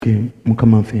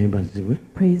Mukama waffe yeebazibwe.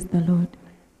 Praise the Lord.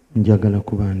 Njagala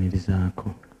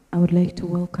kubaanirizaako. I would like to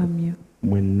welcome you,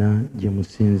 Mwenna gye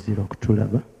musinziira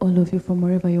okutulaba. all of you from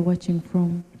wherever you're watching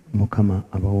from. Mukama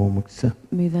abawa omukisa.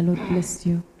 May the Lord bless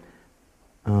you.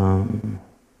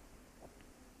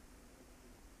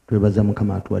 Twebaza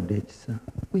Mukama atuwadde ekisa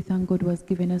We thank God who has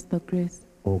given us the grace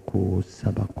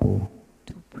okusabako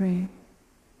to pray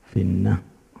ffenna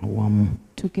awamu.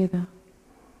 together.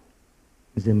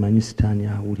 Nze mmanyi sitaani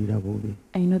awulira bubi.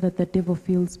 I know that the devil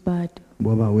feels bad.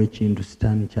 Bw'abaawo ekintu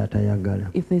sitaani ky'atayagala.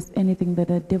 If there's anything that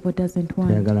the devil doesn't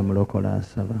want, Tayagala mulokole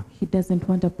asaba. he doesn't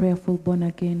want a prayerful born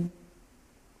again.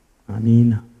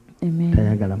 Amiina. Amen.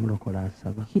 Tayagala mulokole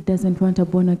asaba. He doesn't want a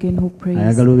born again who prays.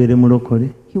 Ayagala obeere mulokole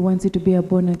He wants you to be a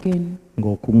born again,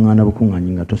 ng'okuŋŋaana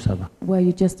bukuŋŋaanyi nga tosaba. where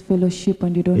you just fellowship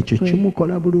and you don't Ekyo pray.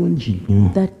 kimukola bulungi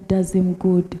nnyo. That does him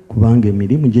good, Kubanga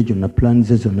emirimu gye gyonna pulaani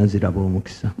ze zonna ziraba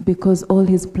omukisa. because all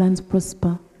his plans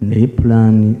prosper. Naye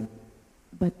pulaani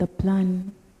But the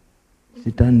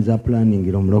sitaani za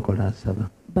pulaaningira omulokole asaba.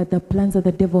 plans that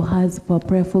the devil has for a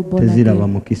prayerful born Teziraba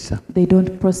again, mukisa. they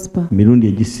don't prosper. Emirundi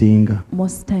egisinga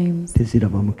Most times,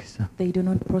 teziraba mukisa. they do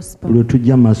not prosper. Buli lwe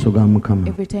tujja mu maaso ga Mukama,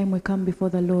 Every time we come before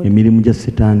the Lord, emirimu gya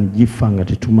sitaani gifa nga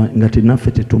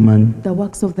naffe tetumanyi. the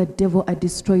works of the devil are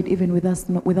destroyed even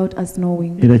without us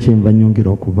knowing. Era kyenva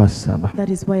nnyongera okubasaba. That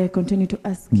is why I continue to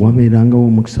ask you, Bwabeerangawo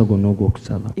omukisa gwonna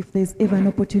ogw'okusaba, if there's ever an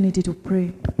opportunity to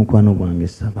pray, mukwano gwange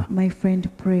saba. my friend,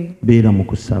 pray. Beera mu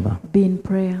kusaba. Be in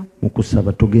prayer. Mu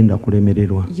kusaba togenda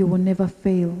kulemererwa. You will never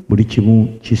fail. Buli kimu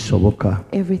kisoboka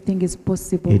Everything is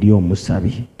possible eri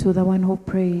omusabi. to the one who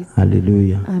prays.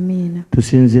 Haleluya. Amen.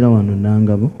 Tusinzira wano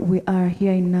Nangabo, We are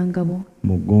here in Nangabo,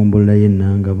 mu ggombolola y'e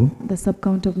Nangabo, the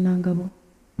sub-count of Nangabo,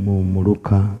 mu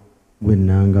muluka gw'e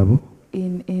Nangabo,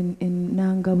 in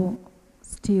Nangabo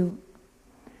still,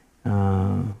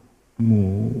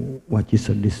 mu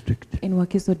Wakiso district, in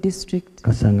Wakiso district,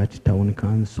 Kasangati town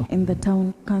council. in the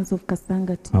town council of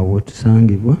Kasangati. Awo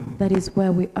tusangibwa, That is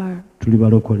where we are. tuli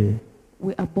balokole,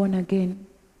 We are born again.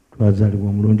 twazaalibwa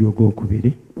omulundi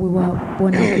ogwokubiri, We were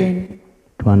born again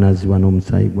twanaazibwa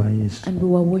n'omusaayi gwa Yesu. and we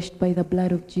were washed by the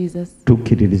blood of Jesus.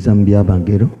 Tukkiririza mu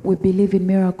by'abagero, We believe in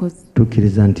miracles.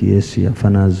 tukkiriza nti Yesu yafa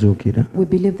n'azuukira, We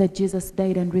believe that Jesus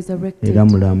died and resurrected era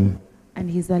mulamu. and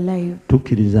he's alive.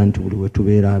 Tukkiriza nti buli we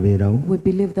tubeera abeerawo. We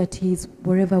believe that he is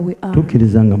wherever we are.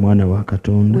 Tukkiriza nga mwana wa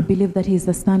Katonda. We believe that he is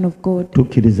the Son of God.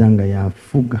 Tukkiriza nga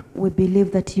y'afuga. We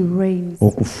believe that he reigns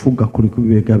Okufuga kuli ku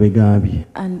bibegabega bye.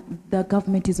 and the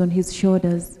government is on his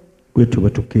shoulders. Bwe tuba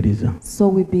tukkiriza. So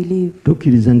we believe.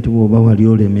 Tukkiriza nti bw'oba wali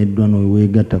olemeddwa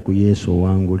n'oweegatta ku Yesu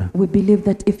owangula. We believe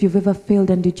that if you've ever failed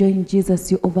and you join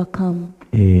Jesus, you overcome.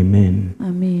 Amen.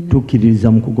 Amen.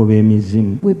 Tukkiriza mu kugoba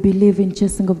emizimu We believe in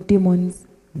chasing of demons.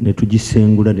 ne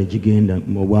tugisengula ne gigenda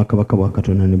mu bwakabaka bwa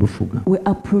Katonda ne bufuga. We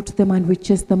uproot them and we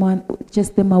chase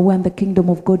them away and the kingdom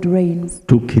of God reigns.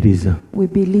 Tukkiriza We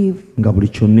believe nga buli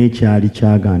kyonna ekyali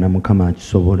kyagaana Mukama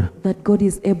akisobola. that God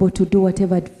is able to do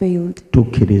whatever had failed.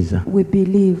 Tukkiriza We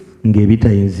believe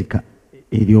ng'ebitayinzika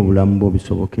eri obulamu bwo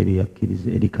bisoboka eri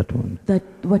akkiriza eri Katonda. that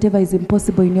whatever is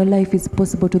impossible in your life is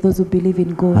possible to those who believe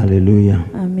in God. Haleluya.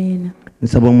 Amen.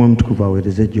 Nsaba Omwoyo Omutukuvu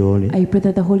aweereze gy'oli. I pray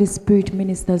that the Holy Spirit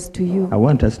ministers to you. I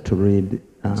want us to read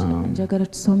Njagala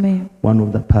tusome one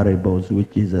of the parables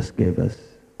which Jesus gave us.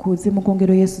 ku zimu ku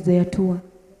ngero Yesu ze yatuwa.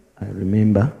 I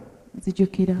remember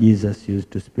Nzijukira Jesus used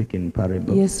to speak in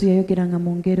parables. Yesu yayogeranga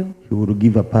mu ngero He would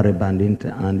give a parable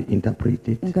and interpret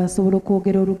it. ng'asobola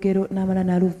okwogera olugero n'amala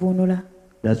n'aluvuunula.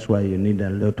 That's why you need a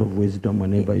lot of wisdom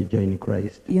whenever you join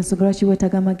Christ. Y'ensonga lwaki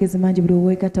weetaaga amagezi mangi buli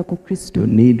weegatta ku You Kristo.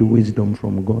 need wisdom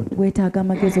from God Weetaaga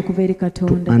amagezi okuva eri to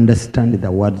Katonda understand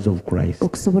the words of Christ.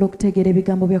 okusobola okutegeera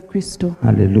ebigambo bya Kristo.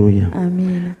 Hallelujah.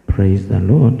 Amiina. Praise the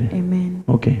Lord. Amen.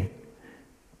 Okay.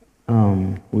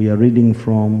 We are reading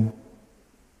from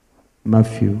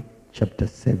Matthew chapter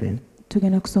 7.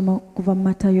 Tugenda kusoma kuva mu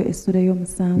Matayo essula Make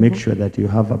ey'omusanvu. sure that you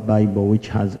have a Bible which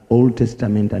has Old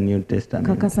Testament and New Testament.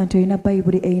 Kakasa nti olina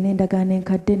Bayibuli eyina endagaano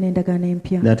enkadde n'endagaano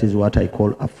empya. That is what I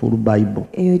call a full Bible.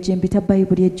 Eyo gye mpita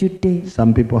Bayibuli ejjudde.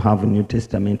 Some people have New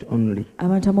Testament only,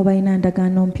 Abantu abamu balina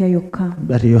endagaano mpya yokka.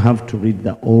 but you have to read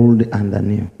the Old and the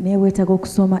New. Naye weetaaga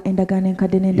okusoma endagaano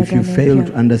enkadde If you n'endagaano fail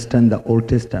to empya. understand the Old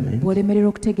Testament, Bw'olemererwa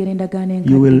okutegeera endagaano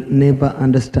you will enkadde, never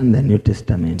understand the New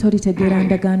Testament. tolitegeera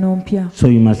ndagaano mpya. So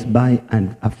you must buy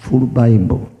a full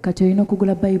Bible. kati olina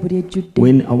okugula bayibuli ejjudde.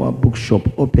 When our bookshop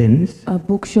opens,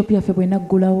 bookshop yaffe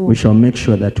bwenaggulawo we shall make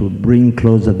sure that we bring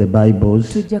closer the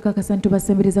Bibles, tujja kakasa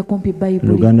nitubasembereza kumpi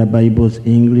bayibuli Luganda Bibles,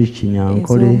 English,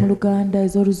 Kinyankole, ez'omuluganda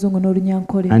ez'oluzungu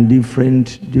n'olunyankole and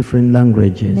different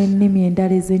languages. n'ennimi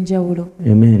endala ez'enjawulo.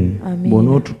 Amen. Amen.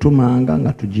 Bw'onootutumanga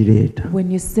nga tugireeta.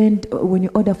 When you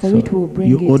order for it, we will bring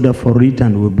You it. order for it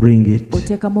and we bring it.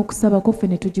 Oteekamu okusaba kwo ffe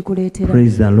ne tugikuleetera.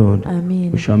 Praise the Lord.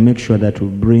 Amen. We shall make sure that we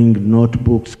bring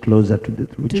notebooks closer to the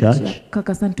Tujja church.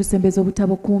 kakasa nitusembeeza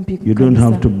obutabo kumpi ku You don't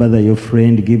have kanisa. to bother your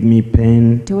friend, give me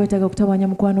pen. Teweetaaga kutawaanya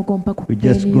mukwano gwo mpa ku You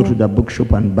just peeni go yo. to the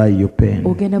bookshop and buy your pen.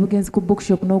 Ogenda bugenzi ku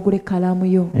bookshop n'ogula ekkalaamu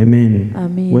yo. Amen.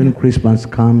 Amen. When Christmas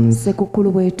comes,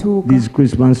 Ssekukulu bw'etuuka, these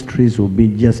Christmas trees will be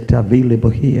just available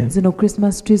here. zino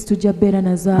Christmas trees tujja beera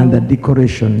nazaawo. And the Ne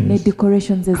decorations,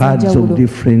 decorations cards of ez'enjawulo.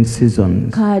 different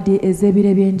seasons, Kaadi ez'ebiro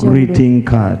eby'enjawulo. greeting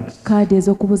cards. Kaadi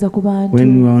ez'okubuuza ku bantu.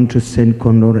 When you want to send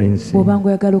condolences, Bw'oba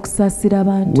ng'oyagala okusaasira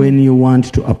abantu. when you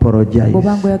want to apologize,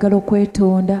 Bw'oba ng'oyagala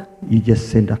okwetonda. you just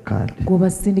send a card.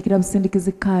 Gw'obasindikira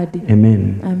busindikizi kaadi.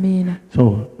 Amen. Amiina.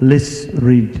 So let's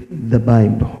read the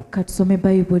Bible. Katusome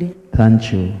bayibuli.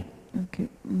 Thank you. Okay.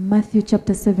 Matthew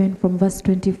chapter 7 from verse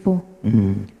 24.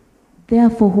 Mm.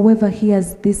 Therefore, whoever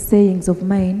hears these sayings of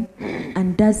mine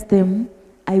and does them,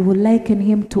 I will liken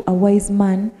him to a wise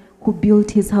man who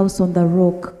built his house on the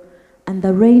rock. And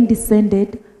the rain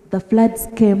descended, the floods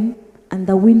came, and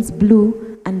the winds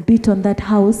blew and beat on that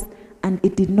house, and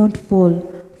it did not fall,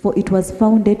 for it was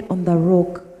founded on the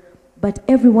rock. But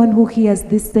everyone who hears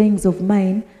these sayings of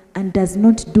mine and does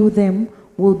not do them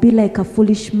will be like a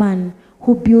foolish man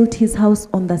who built his house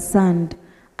on the sand.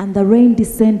 And the rain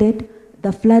descended,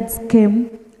 the floods came,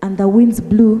 and the winds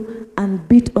blew and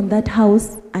beat on that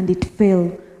house, and it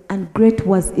fell, and great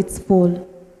was its fall.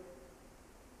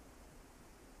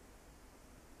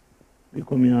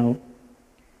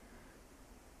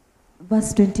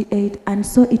 Verse 28, and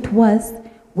so it was,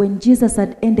 when Jesus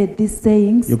had ended these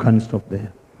sayings. You can stop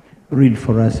there. Read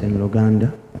for us in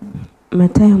Luganda.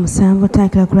 Matayo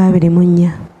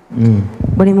 7:24.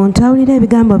 Buli muntu awulira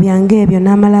ebigambo byange ebyo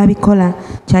n'amala abikola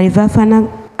kyaliva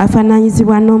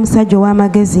afaananyizibwa n'omusajja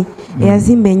ow'amagezi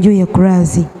eyazimba enju ye ku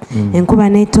lwazi. Enkuba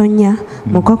n'etonnya,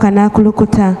 mukoka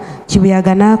n'akulukuta,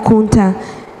 kibuyaga n'akunta,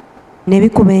 ne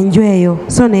bikuba enju eyo,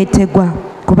 so n'etegwa,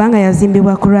 kubanga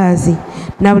yazimbibwa ku lwazi.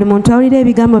 Na buli muntu awulira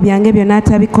ebigambo byange ebyo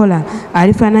n'atabikola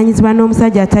alifaananyizibwa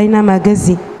n'omusajja atalina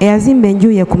amagezi eyazimba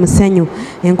enju ye ku musenyu.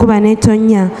 Enkuba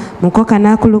n'etonnya, mukoka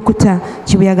n'akulukuta,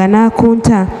 kibuyaga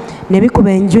n'akunta, ne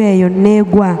bikuba enju eyo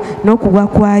n'egwa, n'okugwa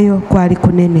kwayo kwali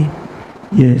kunene.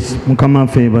 Yes, Mukama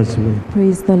waffe yeebazibwe.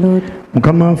 Praise the Lord.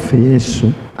 Mukama waffe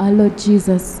Yesu Our Lord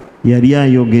Jesus, yali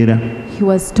ayogera, he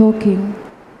was talking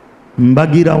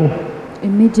mbagirawo,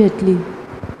 immediately.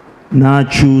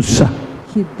 n'akyusa,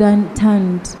 He then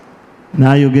turned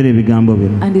n'ayogera ebigambo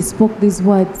bino and he spoke these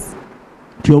words,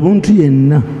 nti obuntu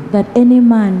yenna that any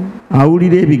man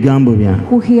awulira ebigambo byange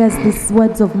who hears these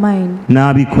words of mine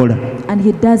n'abikola. and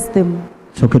he does them.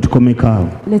 Soke tukomeko awo.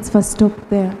 Let's first stop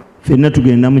there. Ffenna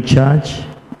tugenda mu church,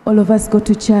 All of us go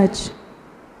to church.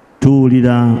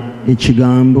 tuwulira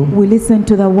ekigambo, We listen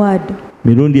to the word.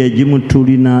 mirundi egimu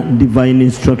tulina divine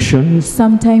instructions.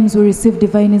 Sometimes we receive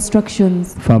divine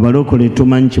instructions. Ffe abalokole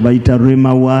tumanyi kye bayita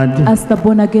rema word. As the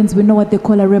born agains, we know what they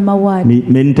call a rema word.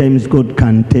 Many times God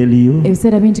can tell you,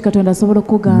 Ebiseera bingi Katonda asobola do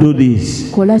okukugamba,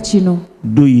 this, kola kino,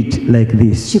 do it like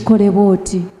this. kikole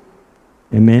bw'oti.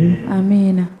 Amen.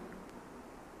 Amiina.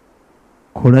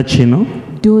 Kola kino,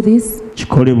 Do this,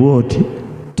 kikole bw'oti,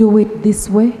 do it this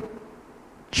way,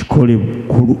 kikole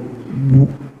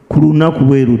ku lunaku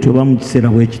bwe luti oba mu kiseera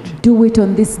bwe kiti. do it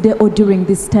on this day or during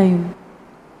this time.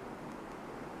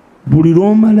 Buli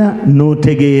lw'omala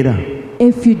n'otegeera,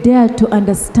 If you dare to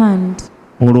understand,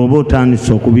 olwo oba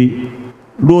otandise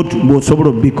bw'osobola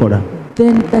obbikola.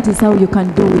 then that is how you can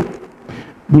do it.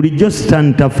 Bulijjo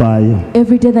sitaani tafaayo,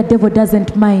 Every day the devil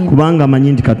doesn't mind, kubanga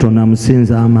amanyi nti Katonda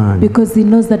amusinza amaanyi. because he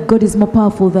knows that God is more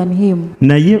powerful than him.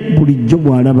 Naye bulijjo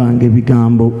bw'alabanga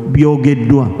ebigambo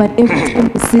byogeddwa, But every time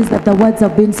he sees that the words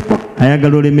have been spoken,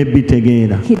 ayagala oleme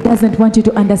bitegeera, he doesn't want you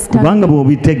to understand kubanga them.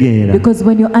 bw'obitegeera Because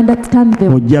when you understand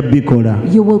them, ojja bikola.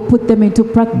 you will put them into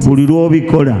practice. Buli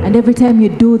lw'obikola And every time you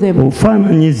do them,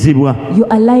 ofaananyizibwa you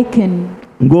are likened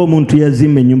ng'omuntu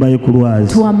yazimba ennyumba ye ku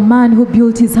lwazi. to a man who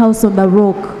built his house on the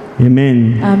rock.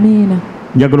 Amen. Amen.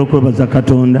 Njagala okwebaza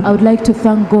Katonda I would like to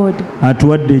thank God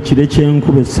atuwadde ekire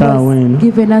ky'enkuba who essaawa eno, has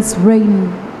given us rain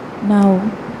now.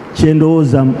 kye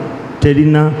ndowooza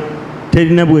terina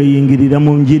terina bweyingirira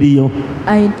mu njiri yo.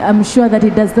 I'm sure that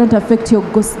it does not affect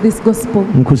this gospel.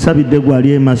 Nkusabidde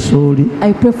gwali e Masooli.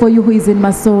 I pray for you who is in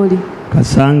Masooli.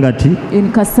 Kasangati.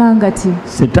 In Kasangati.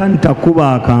 Setaani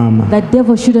takuba akaama. That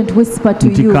devil shouldn't whisper to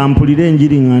nti you. kampulira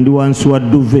enjiri nga ndi wansi wa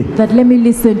duve. That let me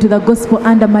listen to the gospel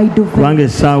under my duvet. Kubanga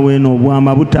essaawa eno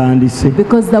obwama butandise.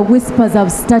 Because the whispers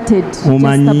have started just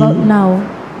about now.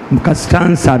 Kasita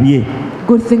nsabye.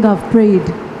 Good thing I've prayed.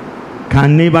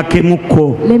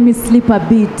 Kanneebakemukko. Let me sleep a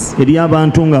bit. Eri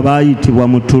abantu nga baayitibwa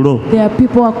mu tulo. There are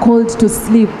people who are called to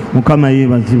sleep. Mukama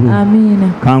yeebazibwe.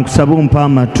 Amen. Kankusaba ompa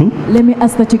amatu. Let me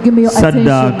ask that you give me your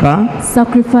Saddaaka. attention.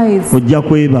 Sacrifice. Ojja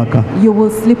kwebaka. You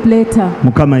will sleep later.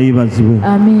 Mukama yeebazibwe.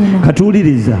 Amen.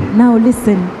 Katuwuliriza. Now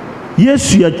listen.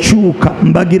 Yesu yakyuka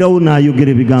mbagirawo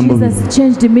n'ayogera ebigambo bye. Jesus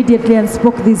changed immediately and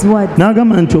spoke these words.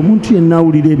 N'agamba nti omuntu yenna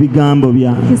awulira ebigambo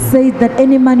byange. He said that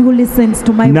any man who listens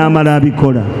to my words n'amala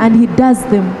abikola. and he does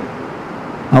them,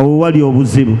 awo wali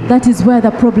obuzibu. that is where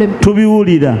the problem.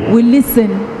 Tubiwulira. We listen,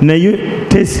 naye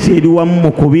tesiti eri wamu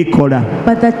mu kubikola.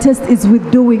 but the test is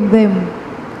with doing them.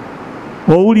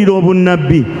 Owulira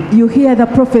obunnabbi. You hear the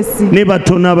prophecy, ne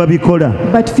batono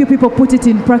ababikola. but few people put it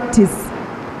in practice.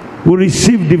 We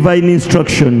receive divine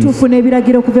instructions, Tufuna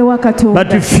ebiragiro okuva ewa Katonda.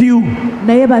 but few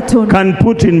Naye batono can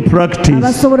put in practice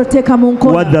abasobola oteeka mu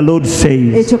what nkola the Lord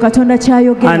says ekyo Katonda and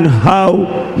ky'ayogera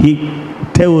how He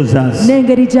tells us.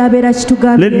 n'engeri gy'abeera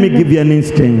Let me give kitugambye. you an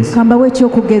instance. Kambawo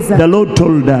ekyokugeza. The Lord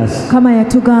told us Kama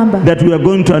yatugamba that we are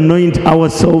going to anoint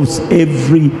ourselves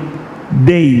every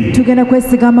day, tugenda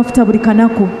kwesiga amafuta buli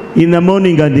kanaku in the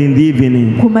morning and in the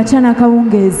evening. ku makya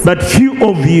n'akawungeezi. But few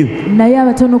of you Naye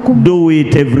abatono ku do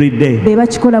it every day. be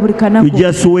bakikola buli You kanaku.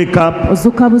 just wake up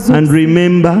Ozuuka and buzuuki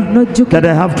remember that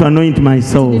I have to anoint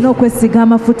myself. nina okwesiga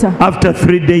amafuta. After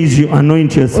 3 days, you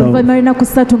anoint yourself. Oluvannyuma lw'ennaku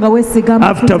 3 nga weesiga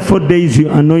After amafuta. 4 days, you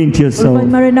anoint yourself.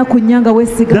 Oluvannyuma lw'ennaku 4 nga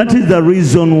weesiga That is amafuta. the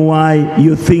reason why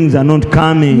your things are not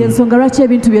coming. Y'ensonga lwaki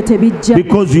ebintu byo tebijja.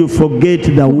 Because you forget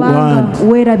the Kubanga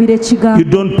word. weerabira You ekigambo.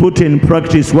 don't put in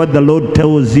practice what the Lord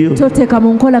tells you. Toteeka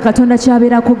mu nkola Katonda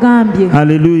ky'abeera akugambye.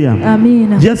 Hallelujah.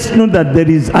 Amiina. Just know that there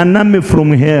is an army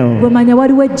from hell Bw'omanya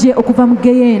waliwo eggye okuva mu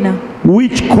geyeena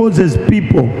which causes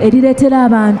people erireetera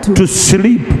abantu to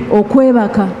sleep,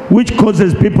 okwebaka, which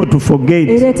causes people to forget,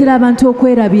 ereetera abantu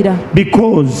okwerabira.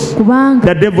 because Kubanga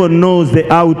the devil knows the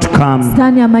outcome.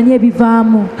 Sitaani amanyi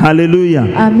ebivaamu. Hallelujah.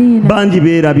 Amiina. Bangi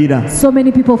beerabira, So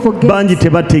many people forget. bangi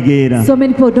tebategeera. So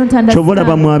many people don't Kyobola understand.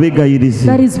 bamwabegayirizi.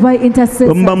 That is why intercessors,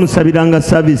 Bwe muba musabiranga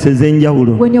saavisi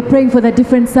ez'enjawulo, when you're praying for the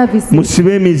different services,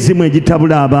 musibe emizimu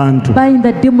egitabula abantu. bind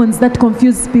the demons that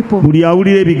confuse people. Buli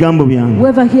awulira ebigambo byange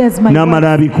Whoever hears my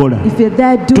n'amala word, abikola, if you're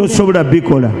there, do them. tosobola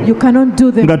bikola You cannot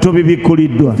do them nga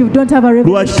tobibikkuliddwa. if you don't have a Lwaki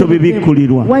revelation of them.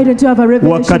 tobibikkulirwa? Why don't you have a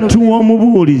revelation of Wakati them?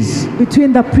 w'omubuulizi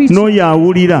Between the preacher n'oyo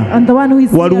awulira and the one who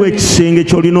is waliwo hearing, ekisenge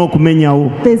ky'olina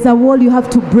okumenyawo. there's a wall you have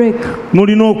to break.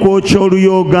 Mulina okwokya You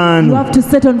oluyoogaano have to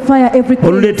set on fire every place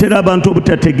oluleetera abantu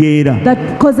obutategeera.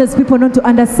 that causes people not to Bwe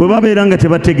understand. babeera nga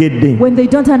tebategedde When they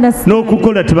don't understand,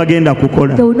 n'okukola tebagenda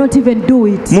kukola. they will not even do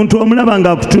it. Muntu omulaba You see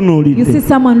ng'akutunuulidde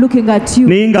someone looking at you,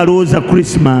 naye ng'alowooza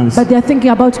Christmas. but they are thinking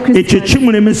about Ekyo Christmas.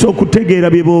 kimulemesa okutegeera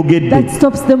bye boogedde. That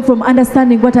stops them from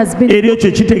understanding what has been. Era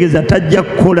ekyo kitegeeza tajja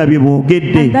kukola bye And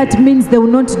boogedde. that means they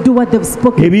will not do what they've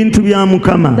spoken. Ebintu bya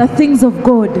Mukama The things of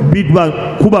God,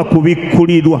 kuba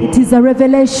kubikkulirwa. it is a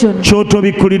revelation.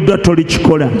 Ky'otobikkuliddwa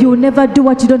tolikikola. You will never do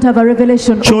what you don't have a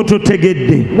revelation of.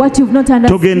 Ky'ototegedde What you've not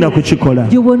togenda understood,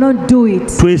 kukikola. you will not do it.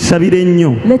 Twesabire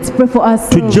nnyo Let's pray for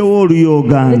ourselves. tuggyewo Let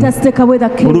oluyoogaano us take away the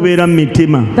chaos olubeera mu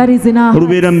mitima, that is in our hearts,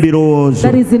 olubeera mu birowoozo,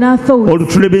 that is in our thoughts,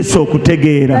 olutulebesa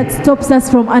okutegeera. that stops us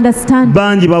from understanding.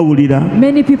 Bangi bawulira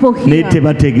Many people naye hear,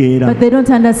 tebategeera. but they don't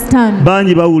understand.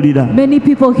 Bangi bawulira Many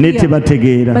people naye hear,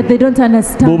 tebategeera. but they don't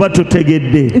understand. Bw'oba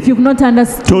totegedde If you've not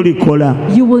understood, tolikola.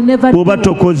 you will never Bw'oba do.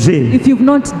 tokoze If you've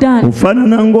not done,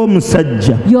 ofaanana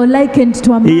ng'omusajja you're likened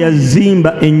to a man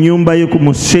eyazimba ennyumba ye ku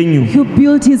musenyu. who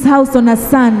built his house on a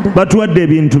sand. Batuwadde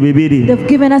ebintu bibiri, They've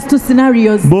given us two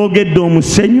scenarios. boogedde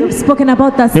omusenyu They've spoken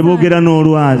about the ne sand, boogera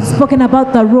n'olwazi. spoken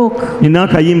about the rock. Nina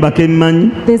akayimba ke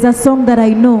mmanyi, There's a song that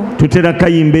I know. tutera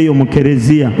kayimba eyo mu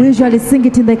kereziya. We usually sing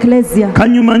it in the ecclesia.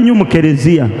 Kanyuma nnyo mu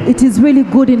kereziya, It is really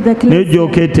good in the naye ecclesia,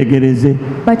 gy'okeetegereze.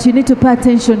 but you need to pay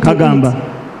attention to Kagamba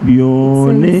it.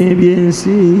 byonna ebyensi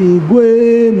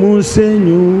gwe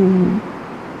musenyu.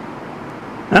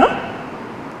 Ha?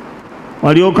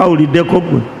 Wali okawuliddeko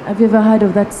gwe? Have you ever heard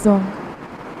of that song?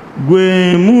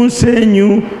 Gwe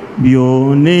musenyu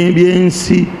byonna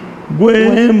ebyensi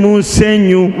gwe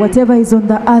musenyu. Whatever is on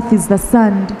the earth is the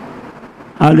sand.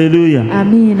 Hallelujah.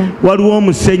 Amina. Waliwo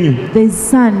omusenyu, There's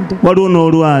sand. waliwo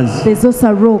n'olwazi. There's also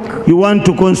a rock. You want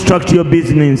to construct your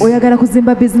business. Oyagala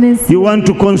kuzimba business. You want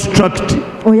to construct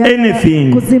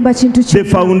anything. Kuzimba kintu The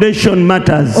foundation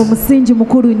matters. Omusingi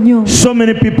mukuru nnyo. So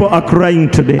many people are crying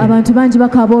today Abantu bangi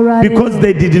bakaaba olwaleero. because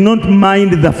they did not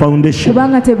mind the foundation.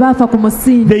 Kubanga tebaafa ku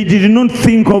musingi. They did not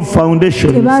think of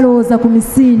foundations. Tebalowooza ku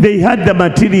misingi. They had the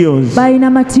materials Balina to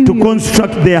material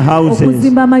construct their houses,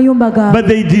 okuzimba amayumba gaabwe. but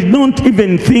they did not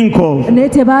even think of Naye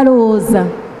tebalowooza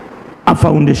a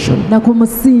foundation. na ku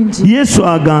musingi. Yesu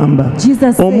agamba,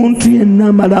 Jesus omuntu says, yenna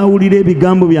amala awulira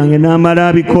ebigambo byange n'amala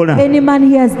abikola any man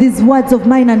hears these words of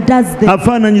mine and does them,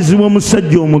 afaananyizibwa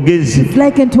omusajja omugezi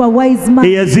likened to a wise man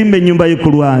eyazimba ennyumba ye ku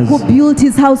who lwazi. built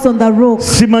his house on the rock.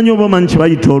 Simanyi oba omanyi kye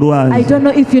bayita I olwazi. don't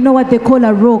know if you know what they call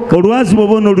a rock. Olwazi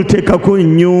bw'oba onooluteekako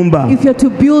ennyumba If you're to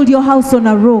build your house on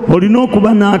a rock, olina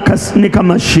okuba ne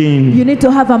kamashini you need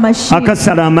to have a machine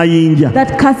akasala amayinja.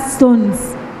 that cuts stones.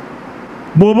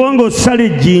 Bw'oba ng'osala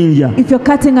ejjinja If you're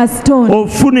cutting a stone,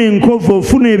 ofuna enkovu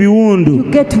ofuna ebiwundu, you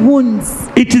get wounds.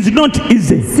 it is not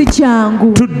easy Si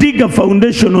kyangu to dig a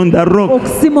foundation on the rock.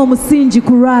 okusima omusingi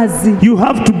ku lwazi. You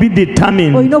have to be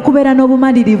determined Olina okubeera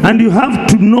n'obumalirivu. and you have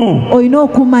to know Olina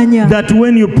okumanya that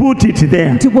when you put it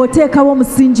there, nti bw'oteekawo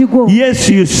omusingi gwo, yes,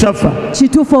 you suffer.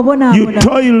 kituufu You obonaabona,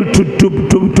 toil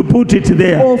to put it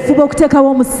there, ofuba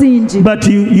okuteekawo omusingi, but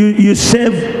you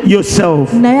save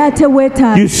yourself. naye ate You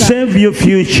weetaasa save your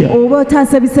future. oba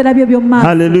otaasa ebiseera byo by'omumaaso.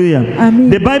 Hallelujah. Amen.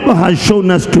 The Bible has shown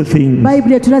us two things: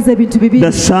 Bayibuli etulaze ebintu the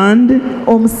bibiri, sand and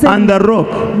omusenyi the rock.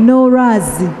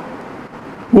 n'olwazi.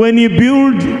 When you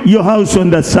build your house on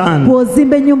the sand,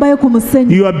 Bw'ozimba ennyumba yo ku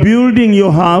musenyi, you are building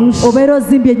your house obeera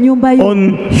ozimbye ennyumba yo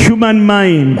on human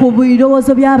mind, ku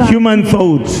birowoozo by'abantu, human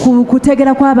thoughts, ku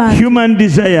kuteegera kw'abantu, human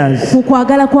desires, ku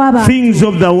kwagala kw'abantu, things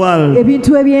of the world.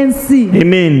 ebintu eby'ensi.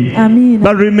 Amen. Amiina.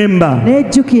 But remember, Naye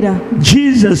jjukira,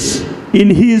 Jesus, in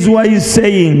his wise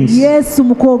sayings, Yesu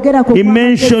mu kwogera kwe he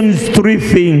mentions three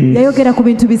things: yayogera ku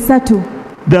bintu bisatu: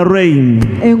 the rain,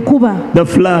 enkuba, the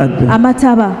flood,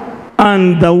 amataba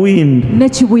and the wind. ne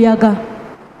kibuyaga.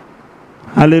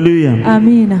 Hallelujah.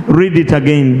 Amiina. Read it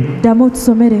again Ddamu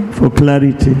otusomere. for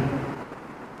clarity.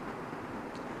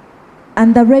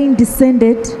 And the rain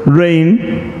descended,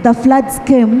 Rain, the floods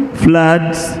came,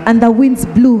 floods, and the winds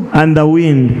blew. and the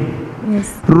wind.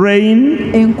 Yes.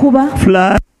 Rain, Enkuba,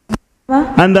 flood,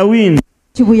 and the wind.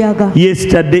 kibuyaga.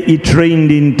 Yesterday it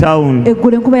rained in town.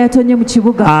 Eggulo enkuba yatonye mu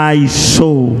kibuga. I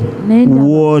saw Nendaba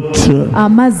water,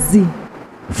 amazzi,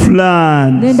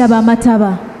 floods, nendaba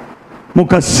amataba. mu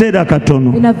kaseera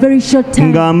katono In a very short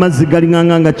time, ng'amazzi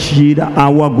galinganga nga kiyira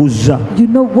awaguza. you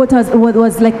know what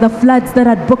was like the floods that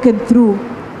had broken through.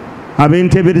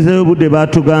 Abenteebereza y'obudde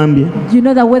baatugambye You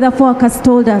know the weather forecast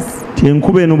told us nti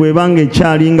enkuba eno bw'ebanga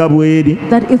ekyalinga bw'eri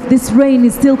that if this rain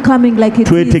is still coming like it is,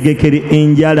 twetegekere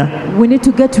enjala. we need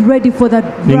to get ready for the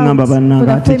Ne drought, ngamba for bannange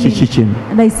the ate kiki famine. kino?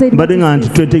 And I said, what Mbadde nga is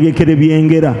nti this? twetegekere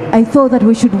byengera. I thought that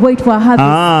we should wait for a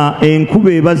harvest.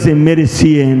 Enkuba ebaza emmere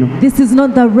si eno. This is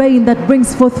not the rain that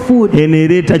brings forth food. Eno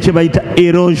ereeta kye bayita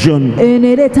erosion. Eno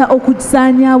ereeta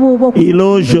okusaanyaawo oba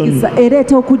Erosion.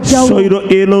 ereeta okugyawo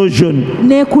Soil erosion.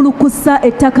 n'ekulukusa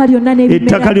ettaka lyonna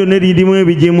Ettaka n'ebimera. lyonna lirimu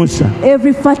ebigimusa.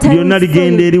 Every fertile Lyonna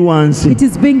ligenda soil, eri wansi. it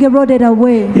is being eroded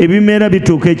away. Ebimera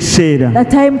bituuka ekiseera The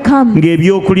time comes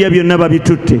ng'ebyokulya byonna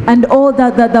babitutte. and all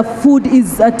the food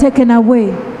is taken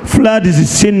away. Floods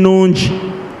si nnungi.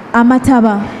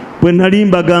 Amataba. Bwe nali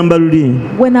mbagamba luli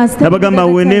When I was telling you nabagamba that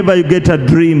time, whenever you get a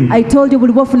dream I told you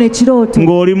buli bwofuna ekirooto,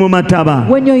 ng'oli mu mataba,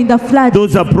 when you're in the flood,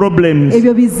 those are problems.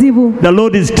 ebyo bizibu. The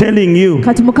Lord is telling you,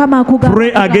 Kati Mukama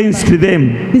pray akugamba against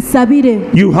them.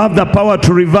 bisabire, You have the power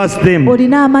to reverse them.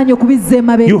 olina amaanyi okubizza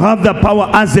emabega, You have the power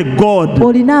as a God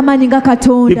olina amaanyi nga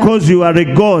Katonda, because you are a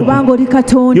God. kubanga oli You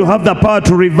Katonda, have the power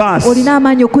to reverse, olina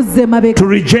amaanyi okuzza emabega, to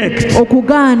reject,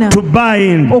 okugaana, to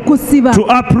bind, okusiba, to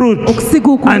uproot, and to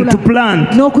okusiguukulula plant.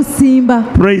 n'okusimba.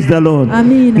 Praise the Lord.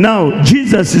 Amiina. Now,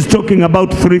 Jesus is talking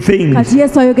about three things: Kati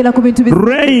Yesu ayogera ku bintu bisatu: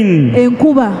 rain,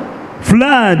 enkuba,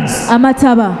 floods,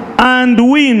 amataba and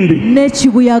wind.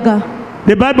 n'ekibuyaga.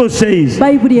 The Bible says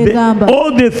Bayibuli egamba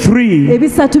all the three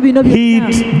ebisatu bino byonna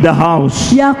hit the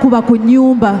house. byakuba ku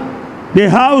nnyumba. The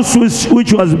house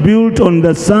which was built on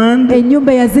the sand,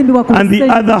 Ennyumba eyazimbibwa ku and the musenyu,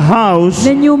 other house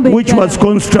N'ennyumba which was endala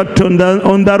constructed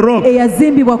on the rock.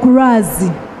 eyazimbibwa ku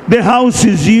lwazi. The house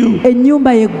is you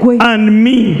Ennyumba ye ggwe and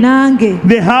me. nange.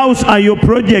 The house are your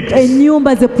projects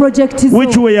Ennyumba ze projekiti zo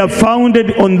which were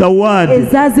founded on the word,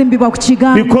 ezaazimbibwa ku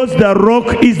kigambo, because the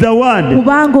rock is the word.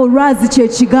 kubanga olwazi kye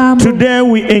kigambo. Today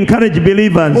we encourage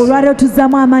believers, Olwaleero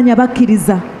tuzzaamu amaanyi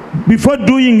abakkiriza before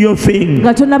doing your thing,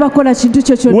 nga tonnabakola kintu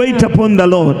kyo wait kyonna, upon the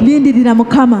Lord. lindirira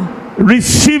Mukama.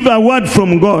 receive a word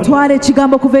from God. twala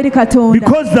ekigambo kuva eri Katonda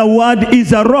Because the word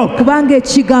is a rock. kubanga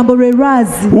ekigambo lwe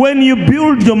lwazi. When you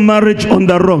build your marriage on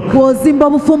the rock, Bw'ozimba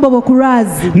obufumbo bwo ku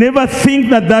lwazi never think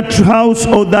that that house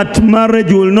or that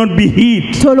marriage will not be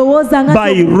hit tolowooza nga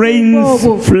by rains,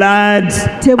 floods,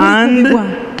 tebulibwa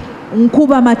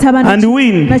nkuba mataba and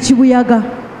wind. na kibuyaga.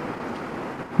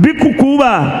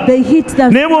 Bikukuba. They hit the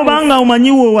Naye bw'obanga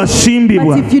omanyi we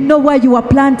wasimbibwa. but if you know where you are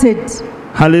planted,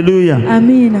 Hallelujah.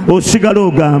 amina, Osigala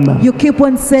ogamba. you keep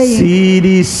on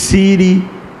saying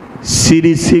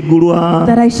sigulwa.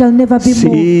 that I shall never be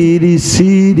moved,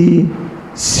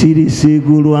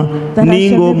 sigulwa. that I Ninga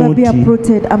shall never be omuti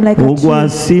uprooted. I'm like a tree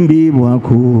ogwasimbibwa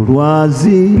ku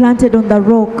lwazi. planted on the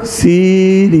rock,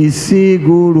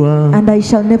 Sigulwa. and I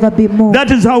shall never be moved.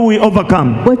 That is how we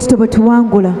overcome. Bwe tutyo bwe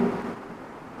tuwangula.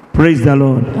 Praise the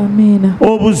Lord. Amina.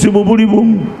 Obuzibu buli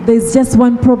bumu There's just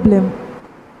one problem.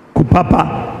 ku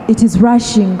papa. It is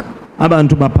rushing.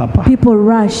 Abantu bapapa. People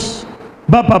rush.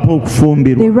 Bapapa They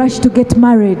okufumbirwa. rush to get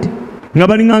married. Nga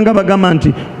balinganga bagamba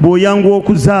nti bw'oyanguwa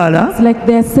okuzaala, It's like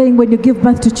they're saying when you give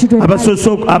birth to children,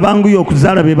 abanguye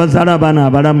okuzaala be bazaala abaana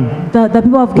abalamu. the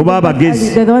people have given Oba birth abagezi. early,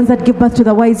 they're the ones that give birth to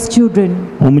the wise children.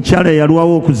 Omukyala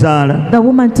yalwawo okuzaala. The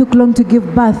woman took long to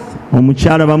give birth.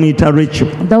 Omukyala bamuyita Rachel.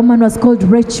 The woman was called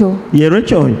Rachel. Ye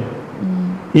Rachel oyo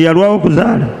yalwawo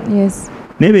okuzaala. Yes.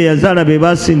 Naye be yazaala be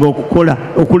basinga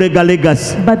okulega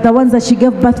legacy. But the ones that she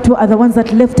gave birth to are the ones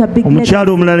that left a big legacy. Omukyala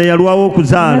omulala yalwawo Another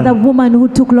okuzaala. woman who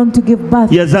took long to give birth,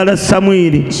 Yazaala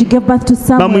Samwiri. she gave birth to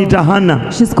Samuel. Bamuyita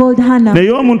Hannah. She's called Hannah. Naye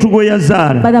omuntu gwe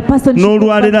yazaala But the person she gave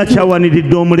n'olwaleero birth to,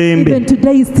 akyawaniridde omulembe. even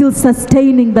today is still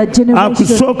sustaining that generation.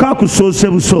 Akusooka akusoose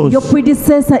busoosi. Your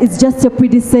predecessor is just your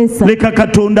predecessor. Leka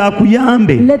Katonda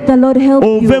akuyambe Let the Lord help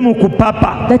ove you mu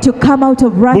kupapa. that you come out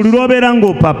of rush. Buli lw'obeera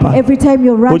ng'opapa Every time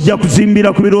you rush, ojja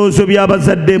kuzimbira ku birowoozo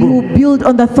by'abazadde bo, you build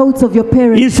on the thoughts of your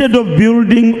parents. instead of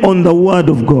building on the word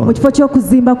of Mu God. kifo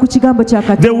ky'okuzimba ku kigambo kya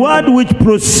The Katonda. word which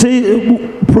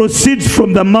proceeds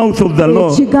from the mouth of the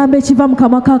Lord Ekigambo ekiva mu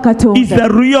kamwa ka is Katonda the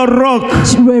real rock.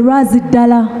 lwe lwazi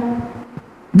ddala.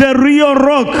 The real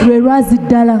rock. Lwe lwazi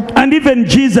ddala. And even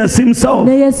Jesus himself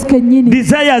Ne Yesu kennyini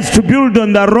desires to build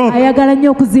on the rock. ayagala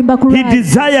nnyo okuzimba ku He lwazi.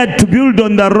 desired to build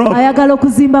on the rock. Ayagala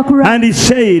okuzimba ku lwazi. And he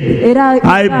said, Era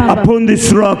agamba, upon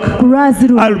this rock ku lwazi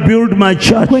luno I'll build my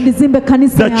church. kwe ndizimba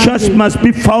ekkanisa The church yange. must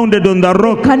be founded on the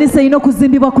rock, Ekkanisa erina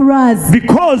okuzimbibwa ku lwazi.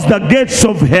 because the gates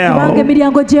of Kubanga hell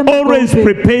emiryango always gy'emagombe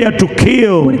prepare to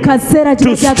kill, buli kaseera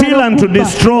to steal and to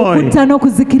destroy. okutta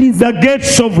n'okuzikiriza. The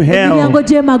gates of hell. Emiryango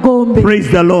gy'emagombe. Praise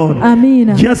the Lord.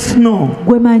 Amiina. Just know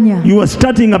Gwe manya. you are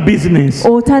starting a business,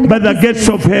 Otandika but the gates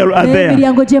of hell are naye there.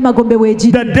 emiryango gy'emagombe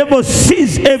weegiri. The devil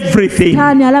sees everything.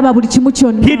 Taani alaba buli kimu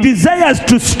kyonna. He desires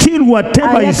to steal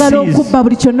whatever he Ayagala sees. okubba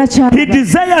buli kyonna He ky'alaba.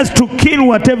 desires to kill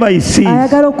whatever he sees.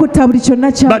 Ayagala okutta buli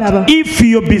kyonna ky'alaba. But if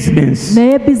your business,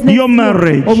 Naye bizinesi your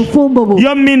marriage, obufumbo bwo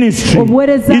your ministry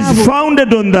obuweereza is bwo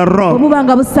founded on the bwe rock, buba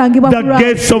nga busangibwa ku the lwazi,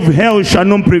 gates of hell shall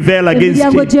not prevail against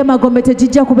emiryango it. gy'emagombe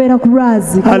tegijja kubeera ku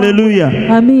lwazi.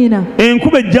 Hallelujah. Amiina.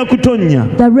 Enkuba ejja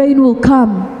kutonnya, The rain will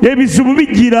come. ebizibu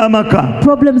bijjira amaka,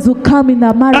 Problems will come in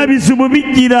the marriage. ebizibu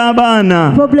bijjira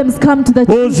abaana. Problems come to the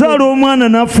Ozaala children. omwana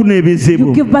n'afuna You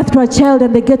ebizibu, give birth to a child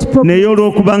and they get problems. naye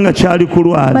olw'okubanga kyali ku But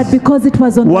lwazi because it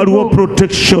was on the waliwo rock,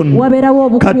 protection. wabeerawo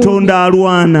obukuumi. Katonda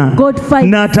alwana God fights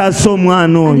n'ataasa omwana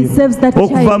and he oyo saves that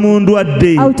okuva child mu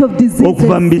ndwadde, out of diseases,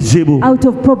 okuva mu bizibu. out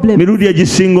of problems. Mirundi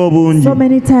egisinga obungi So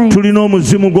many times tulina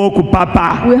omuzimu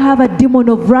gw'okupapa, we have a demon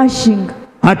of rushing,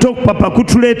 ate okupapa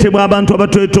kutuleetebwa abantu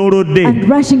abatwetoolodde. and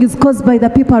rushing is caused by the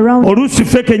people around. Oluusi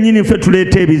ffe kennyini ffe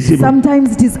tuleeta ebizibu,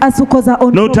 Sometimes it is us who cause our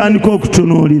own problems. n'otandika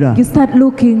okutunuulira. You start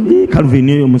looking, Calvin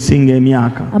oyo musinga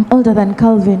emyaka, I'm older than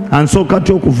Calvin. ansooka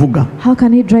ty okuvuga, How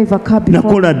can he drive a car before?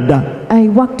 nakola dda, I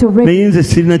worked already, naye nze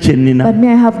sirina kye nnina. but me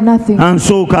I have nothing.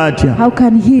 Ansooka atya? How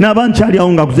can he? N'aba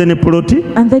nkyaliawo ng'akuze ne poloti,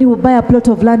 And then he will buy a plot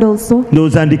of land also.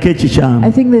 ndowooza ndiko ekikyamu.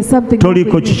 I think there's something wrong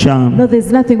Toliko with you. kikyamu. No,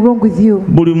 there's nothing wrong with you.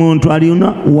 Buli muntu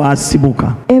alina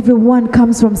waasibuka. Everyone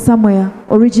comes from somewhere,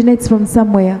 originates from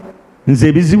somewhere. Nze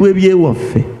ebizibu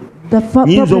ebyewaffe The nyinza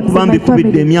problems okuba in my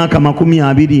mbikubidde family, emyaka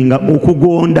 20 nga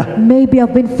okugonda. maybe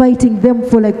I've been fighting them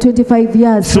for like 25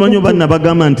 years. Simanyi oba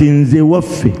nabagamba nti nze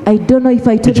waffe I don't know if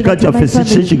I told you ekika that in kyaffe my si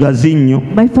family. kigazi nnyo,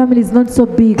 My family is not so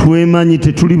big. twemanyi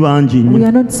tetuli bangi We nnyo.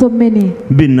 are not so many.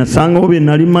 Be nasangawo be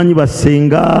nali manyi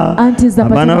basenga, Aunties, the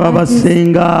abaana paternal aunties,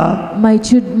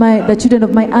 babasenga, the children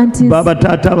of my aunties, baba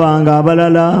taata bange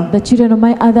abalala. the children of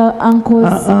my other uncles.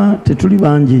 Tetuli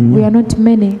bangi We nnyo, are not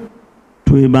many.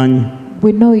 twemanyi.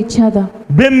 We know each other.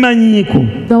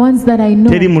 Bemmanyiiko The ones that I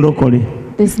know, teri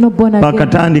mulokole, there's no born again.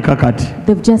 bakatandika kati.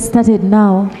 They've just started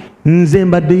now. nze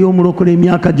mbaddeyo omulokole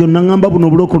emyaka gyonna ngamba buno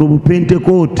obulokole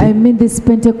obupentekooti I mean this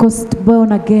Pentecost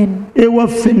born again.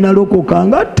 ewaffe nalokoka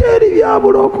nga teri bya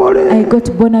bulokole I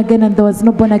got born again and there was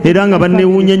no born again. era nga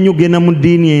banneewuunya nnyo genda mu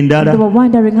ddiini They endala were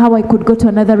wondering how I could go to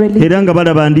another religion, era nga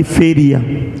balaba ndi feeriya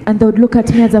and they would look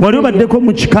at me as a wali failure. obaddeko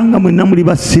mu kika nga mwenna muli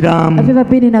Have basiraamu you ever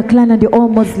been in a clan and you're all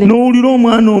Muslim? n'owulira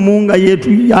omwana omu nga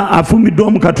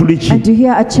afumiddwa mu katuliki And you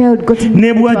hear a child got into ne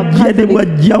a bwajja ne Catholic,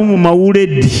 bwajja mu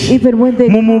mawuledi even when they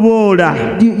mumuboola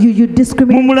you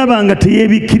discriminate. mumulaba nga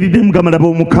teyeebikkiridde mugamalaba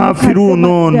omukaafiru They are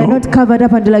noono not covered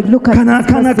up and you're like, look at kana this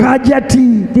akaana person.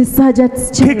 kajati This sergeant's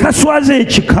ke child. kaswaza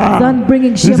ekika Son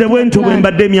bringing shame nze to bwe the ntyo bwe clan.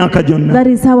 mbadde emyaka gyonna That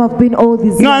is how I've been all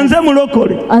these nga years. nze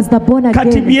mulokole As the born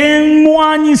kati again,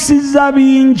 byemwanyisiza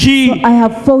bingi I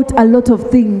have fought a lot of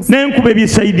things. nenkuba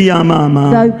ebyesayidi ya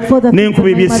maama For the things nenkuba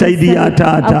on my mother's ebyesayidi ya side, I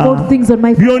taata fought things on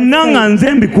my father's byonna nga side.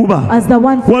 nze mbikuba As the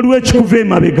one waliwo ekikuva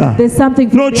emabega there's something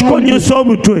from behind you, n'okikonyesa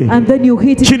omutwe and then you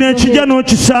hit it. kino with your ekijja head.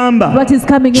 n'okisamba What is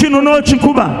coming in, kino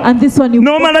n'okikuba and this one you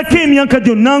n'omalako emyaka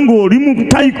gyonna ng'oli mu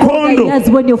taikondo yes,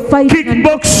 when you're fighting and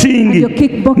kickboxing you're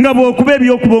kickboxing. nga bw'okuba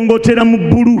ebyokuba ng'otera mu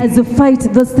bbulu as you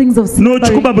fight those things of slavery,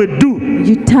 n'okikuba bwe ddu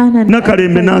you turn and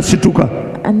nakalembe n'asituka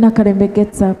and Nakarembe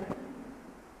gets up.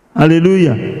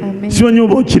 aleluya Amen. simanyi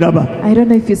oba okiraba I don't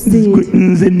know if you see it.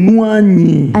 nze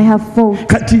nwanye I have fought.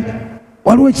 kati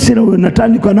waliwo ekiseera we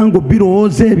natandika nange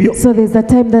obirowooza ebyo So there's a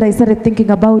time that I started thinking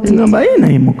about it, ngamba ye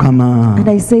naye mukama and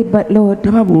I said, but Lord,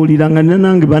 tababuulira nga nina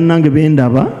nange bannange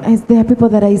bendaba as there are people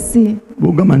that I see,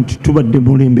 bogamba nti tubadde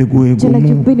mulembe feel like you've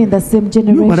gwegumu been in the same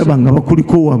generation, balaba nga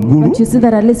bakuliko waggulu but you see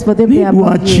that at least for them they naye are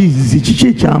above lwaki you. zi kiki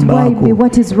Why ekyambaako me?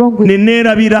 What is wrong with ne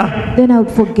neerabira Then I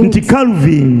would forget nti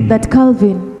Calvin that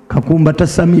Calvin kakumba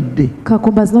tasamidde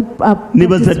Kakumba is not ne practiced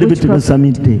bazadde be witchcraft.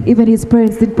 tebasamidde Even his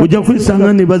parents didn't ojja practice kwesanga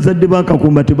witchcraft. ne bazadde ba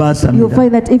kakumba You'll tebasamira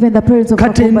find that even the parents of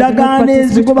kati Kakumba did not endagaano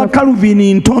practice ezigoba witchcraft. Calvin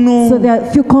ntono So there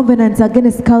are few covenants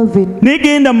against Calvin.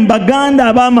 negenda mu baganda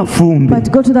ab'amafumbe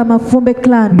But go to the Mafumbe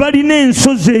clan. balina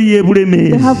ensozi They have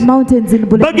ey'ebulemeezi mountains in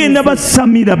bagenda Bulemeezi.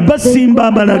 basamira They go basimba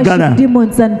and abalagala worship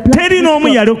demons and plant teri n'omu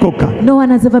witchcraft. yalokoka No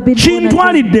one has ever been born again.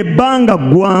 kintwalidde ebbanga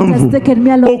ggwanvu It has taken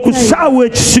me a long time okusaawa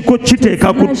ekisiko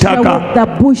kiteeka ku Smash ttaka away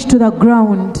the bush to the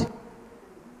ground.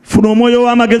 funa omwoyo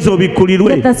w'amagezi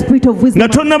obikkulirwe Let the spirit of wisdom nga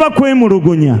tonnaba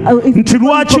kwemulugunya if nti you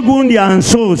lwaki don't gundi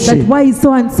ansoose that why is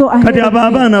so and so ahead kati of abo me.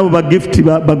 abaana abo bagifiti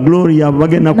ba gloria abo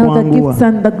bagenda Now the kwanguwa gifts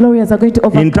and the glorious are going to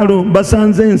overcome. entalo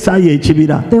basanze ensaayi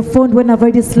ekibira They found when I've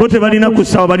already bo slashed tebalina the bush.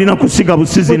 kusawa balina kusiga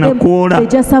busizi For them, nakwola they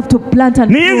just have to plant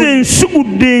and naye nze grow.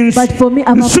 nsugudde But for me,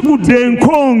 I'm nsugudde I've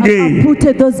enkonge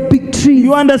uprooted those big trees.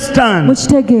 you understand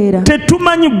Muchitegeera.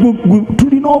 tetumanyi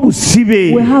tulina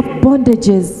obusibe We have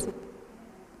bondages.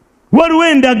 waliwo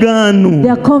endagaano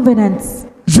There are covenants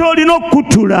z'olina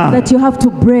okutula that you have to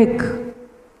break.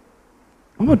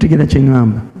 oba otegeera kye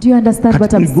ŋŋamba Do you understand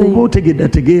what I'm kati gwoba saying? otegedde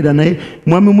ategeera naye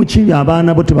mwami mukibi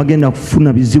abaana bo tebagenda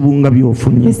kufuna bizibu nga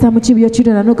by'ofunye Mr. Muchibi, your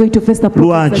children are not going to face the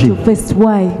problems that Lwaki? you faced.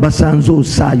 Why? basanze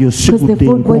osaayo Because they sigudde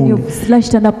found when enkonge you've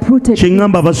slashed and uprooted. kye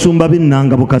ŋŋamba abasumba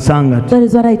b'ennanga bukasangati That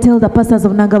is what I tell the pastors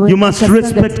of Nangabo. you must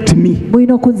respect me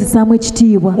Mulina okunzisaamu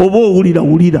ekitiibwa. oba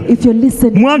owulira If you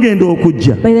listen, mwagenda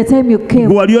okujja by the time you came,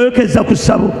 gwe wali oyokeza ku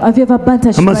ssabo have you ever burnt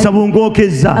a shrine? amasabo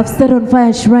ng'okeza I've set on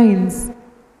fire shrines.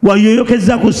 wali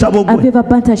oyokeza ku ssabo Have you gwe ever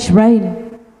burnt a shrine?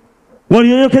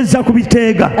 wali oyokeza ku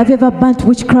biteega Have you ever burnt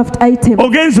witchcraft items?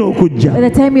 ogenza okujja By the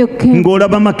time you came,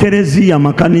 ng'olaba makereziya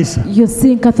makanisa you're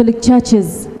seeing Catholic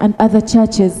churches and other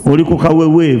churches. oli ku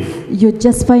kaweweevu You're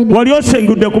just finding. wali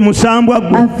osengudde ku musambwa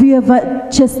gwe Have you ever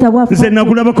chased away? nze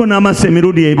nagulabako n'amaaso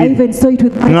emirundi I ebiri even saw it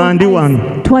with my Nga own ndi eyes wano.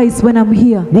 twice when I'm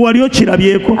here. gwe wali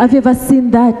okirabyeko Have you ever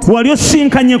seen that? wali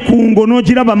osinkanye kungo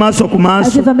n'ogiraba maaso ku Have you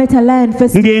maaso ever met a lion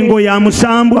face to ng'engo face ya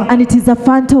musambwa and it is a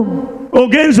phantom?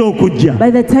 ogenza okujja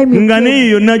By the time you nga came,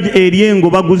 neyo yonna eri engo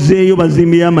baguzeeyo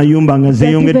bazimbiyo amayumba nga they had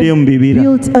zeeyongeddeyo mu even bibira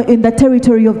built in the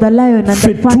territory of the lion and ffe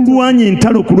the phantom. tulwanye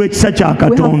entalo ku lw'ekisa kya We have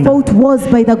katonda fought wars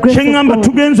by the grace kye of ŋŋamba God.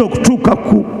 tugenza okutuuka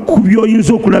ku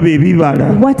by'oyinza okulaba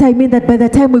ebibala What I mean that by the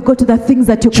time we go to the things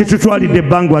that you can see, kitutwalidde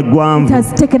ebbanga it ggwanvu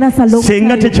has taken us a long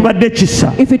senga time. tekibadde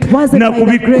kisa If it wasn't by the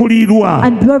grace nakubikkulirwa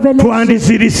and revelation,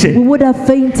 twandizirise we would have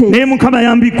fainted. naye mukama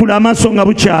yambikkula amaaso nga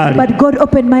bukyali But God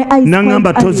opened my eyes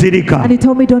N'aŋŋamba quite early, tozirika. and He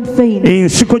told me don't faint.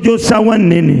 ensiko gy'osaawa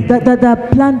nnene The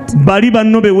plant, bali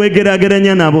banno be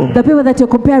weegeraageranya nabo the people that you're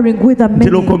comparing with are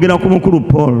ntera many. okwogera ku mukulu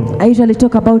paul I usually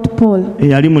talk about Paul,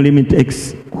 eyali mu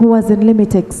limitex who was in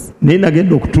Limitex. naye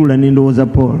nagenda okutuula ne ndowooza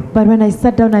paul But when I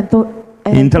sat down and thought,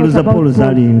 entalo za paul about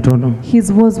zaali Paul, ntono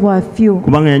his woes were few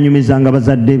kubanga yanyumizanga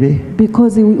bazadde be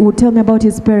because he would tell me about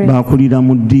his parents. baakulira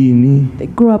mu ddiini They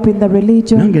grew up in the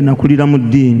religion. nange nakulira mu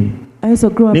ddiini I also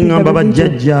grew up ne in the ŋŋamba religion.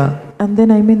 bajjajja And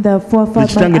then I mean the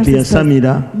forefathers, my ekitange ancestors.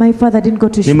 teyasamira My father didn't go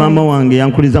to ne maama shrine. wange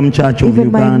yankuliza mu kyaki mu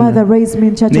Even my mother Uganda raised me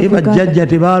in Church naye of Uganda. bajjajja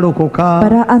tebaalokoka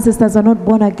But our ancestors are not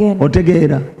born again.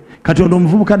 otegeera kati ono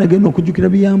omuvubuka nagenda okujjukira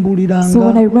So when I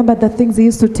byeyambuuliranga remember the things he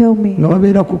used to tell me, nga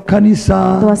babeera ku they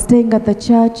kkanisa were staying at the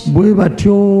church bwe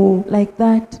batyo like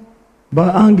that.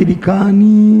 ba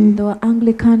angirikaani They were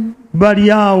Anglican.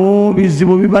 bali awo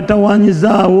bizibu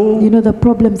bibatawanyizaawo You know, the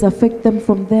problems affect them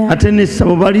from there. ate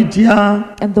n'essabo balitya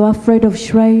And they were afraid of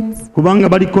shrines kubanga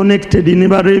bali connected ne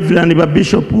ba reverend ba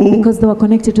bishop because they were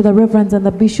connected to the reverends and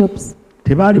the bishops.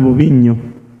 tebaali bubi nnyo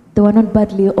They were not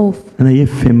badly off. naye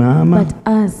ffe maama But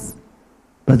us,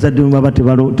 bazadde mu baba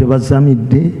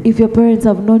tebazamidde if your parents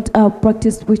have not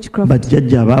practiced witchcraft,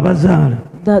 bajjajja abaabazaala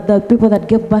the people that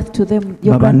gave birth to them,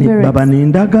 your baba grandparents,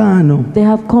 n'endagaano they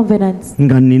have covenants.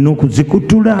 nga nina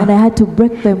okuzikutula And I had to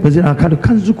break them. kale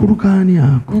kazukulu kaani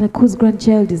ako You're like, whose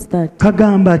grandchild is that?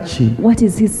 kagamba ki What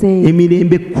is he saying?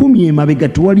 emirembe 10 emabega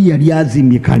tewali yali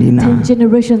azimbye 10 kalina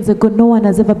generations ago, no one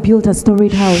has ever built a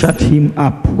storied house. shut him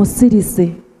up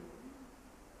Musirise.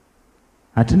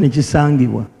 ate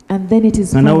nekisangibwa And then it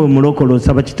is nga nawe found mulokole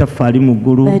osaba kitaffe ali mu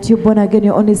ggulu that you're born again,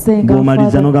 you're only saying, Our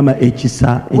bw'omaliriza Father. n'ogamba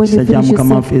ekisa When you kya finish, you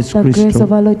mukama waffe say, yesu the grace kristo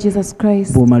of our Lord Jesus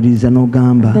Christ. bw'omaliriza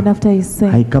n'ogamba Then after you say,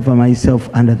 I cover myself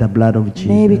under the blood of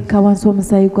maybe Jesus kawansi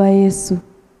omusayi gwa Yesu.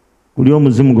 uli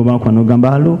omuzimu gwe baakwa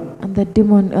n'ogamba alo And the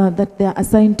demon that they are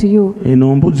assigned to you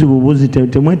eno mbuzi bubuzi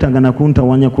temwetaaga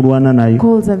nakuntawanya kulwana nayo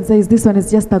calls and says, this one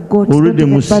is just a goat. Don't Already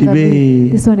even bother me.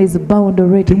 musibe. This one is bound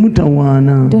already.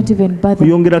 temutawaana Don't even bother.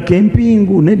 kuyongerako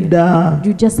empingu nedda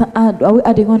You just add, are we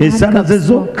adding on esaala ze handcuffs?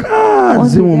 No. zokka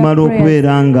zimumala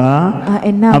okubeera nga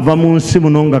Enough ava mu nsi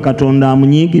muno nga katonda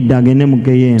amunyiigidde agende mu to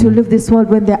geyeena live this world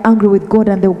when they're angry with God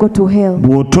and they'll go to hell.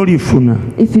 bw'otolifuna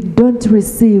If you don't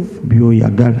receive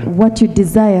by'oyagala what you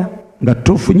desire, nga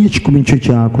tofunye ekikumi kyo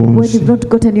kyako when nsi you've not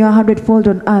gotten your 100-fold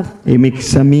on earth,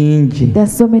 emikisa mingi there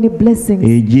are so many blessings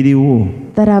egiriwo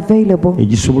that are available.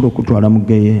 egisobola okutwala mu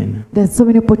geyeena There are so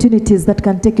many opportunities that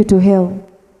can take you to hell.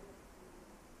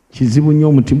 kizibu nnyo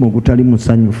omutima ogutali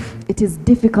musanyufu It is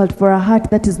difficult for a heart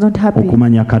that is not happy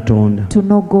okumanya katonda to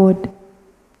know God.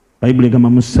 bayibuli egamba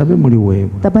musabe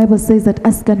muliweebwa The Bible says that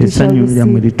ask and you shall essanyu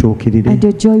lyammwe receive, lituukirire and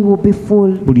your joy will be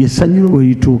full. buli essanyu lwe Every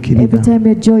lituukirira time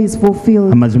your joy is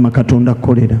fulfilled, amazima katonda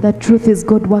akolera the truth is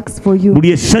God works for you.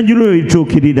 buli essanyu lwe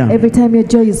lituukirira Every time your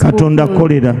joy is katonda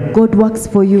fulfilled, akolera God works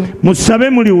for you. musabe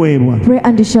muliweebwa Pray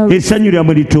and you shall receive, essanyu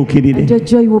lyammwe lituukirire and your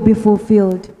joy will be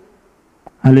fulfilled.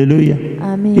 haleluya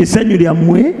Amen. essanyu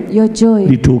lyammwe Your joy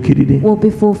lituukirire will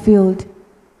be fulfilled.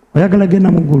 oyagala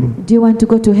genda mu ggulu Do you want to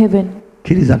go to heaven?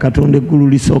 kkiriza katonda eggulu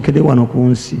lisookere wano ku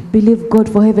nsi Believe God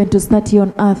for heaven to start here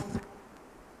on earth.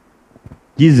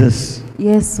 jesus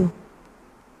Yesu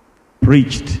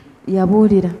preached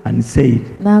yabuulira and said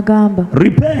n'agamba,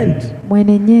 repent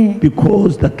mwenenye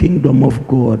because the kingdom of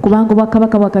god kubanga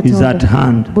obwakabaka bwa is at Katonda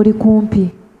hand. buli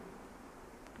kumpi.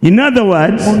 In other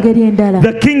words, Mu ngeri endala,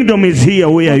 the kingdom is here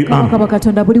where you obwakabaka are. bwa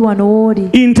Katonda buli wano w'oli.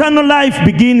 Eternal life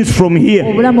begins from here,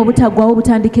 Obulamu obutaggwaawo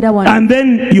butandikira wano, and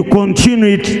then you continue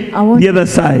it the other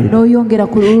side. n'oyongera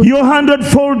ku luuyi. Your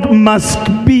 100-fold must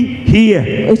be here.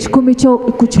 Ekikumi kyo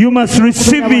ku You must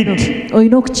receive it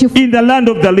olina okukifuna in the land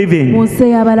of the mu living. nsi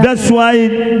ey'abalamu. That's why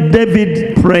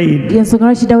David prayed Y'ensonga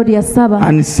lwaki Dawudi yasaba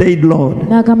and said, Lord,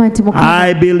 n'agamba nti Mukama,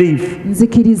 I believe.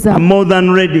 nzikiriza, I'm more than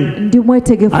ready. ndi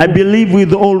mwetegefu, I believe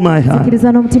with all my heart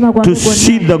nzikiriza n'omutima gwange to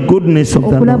see gwonna the goodness of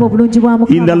the okulaba Lord obulungi bwa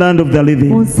in the Mukama land of the mu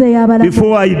living. nsi ey'abalamu.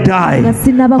 Before I die, Nga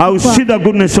sinnaba I will kufa, see the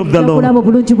goodness of the nja kulaba Lord.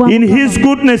 obulungi bwa In Mukama. His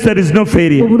goodness there is no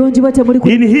failure. Obulungi bwe temuli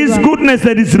In His kuyimirwa. goodness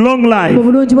there is long Mu life.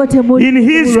 bulungi bwe temuli In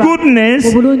His kubulwa. goodness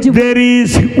Mu bulungi bwe there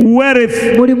is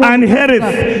wealth mulimu and obugagga,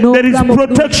 health. n'obulamu There is obulungi,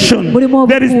 protection. mulimu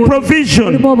There is obukuumi, provision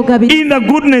mulimu obugabirizi. in the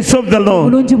goodness of the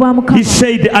Lord. Obulungi bwa Mukama. He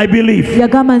said, I believe.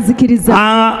 Yagamba nzikiriza,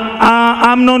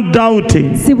 I'm not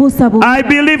doubting. sibuusabuusa, I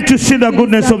believe to see the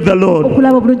goodness of the Lord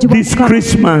okulaba obulungi bwa this Mukama.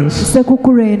 Christmas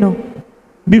Sekukulu eno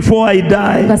before I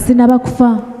die. nga sinnaba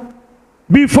kufa,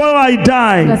 Before I nga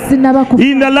die, sinnaba kufa,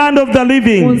 in the land of the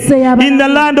living, in the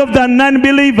land of the mu nsi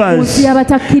non-believers,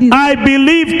 y'abatakkiriza, I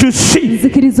believe to see.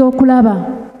 nzikiriza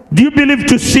okulaba. Do you believe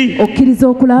to see Okkiriza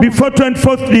okulaba before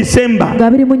 24th December? nga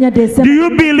 24 December. Do you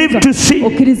believe to see?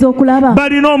 Okkiriza okulaba.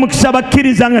 Balina omukisa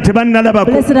bakkiriza nga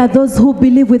tebannalabako. Blessed are those who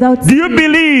believe without Do you seeing.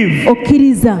 believe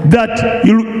Okkiriza that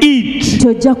you'll eat nti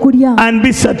ojja kulya and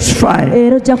be satisfied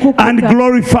era ojja and kukkuta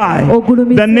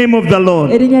glorify the name of the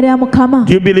Lord? erinnya lya Mukama.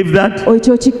 Do you believe that?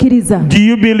 Ekyo okikkiriza. Do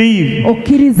you believe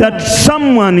Okkiriza that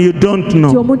someone you don't nti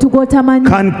know omuntu gw'otamanyi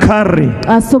can carry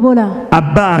asobola a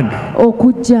bag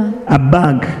okujja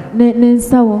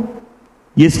n'ensawo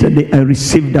Yesterday I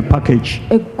received a package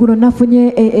eggulo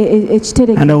nafunye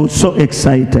ekitereke and I was so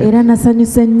excited. era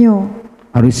nasanyuse nnyo.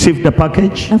 I received a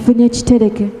package Nafunye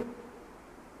ekitereke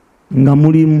nga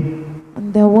mulimu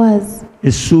and there was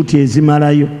essuuti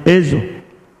ezimalayo ezo.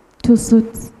 2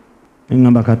 suits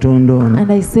Engamba Katonda ono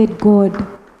and I said, God,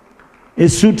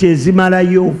 essuuti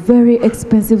ezimalayo very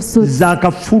expensive suits.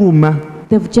 zaakafuluma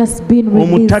They've just been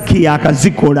released. omutaki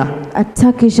yakazikola A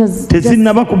Turkish has just,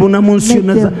 tezinnaba kubuna mu nsi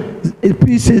yonna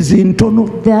pieces ntono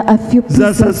there are a few pieces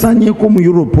zasasanyeko mu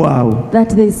Europe awo. that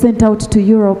they sent out to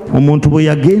Europe. Omuntu bwe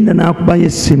yagenda n'akubayo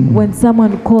essimu When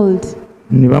someone called,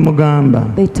 ne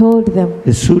bamugamba they told them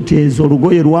essuuti ezo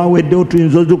olugoye lwaweddewo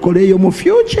tuyinza ozikoleeyo mu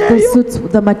future the eyo. suits,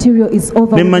 the material is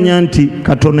over. Ne mmanya nti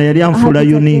Katonda yali I had anfuula it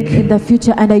again unique. in the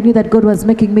future, and I knew that God was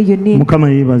making me unique. Mukama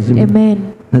yeebazibwe. Amen.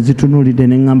 Nazitunuulidde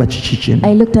ne ŋŋamba kiki kino.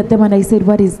 I looked at them and I said,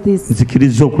 what is this?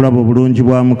 Nzikiriza okulaba obulungi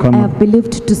bwa I Mukama have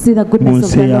believed to see the mu goodness of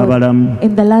nsi the Lord ey'abalamu.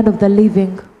 in the land of the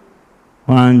living.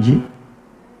 Wangi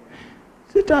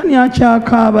sitaani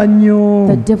akyakaaba nnyo.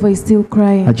 The devil is still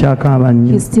crying. Akyakaaba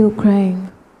nnyo. He's still crying.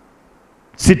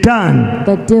 Sitaani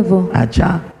The devil,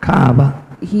 akyakaaba.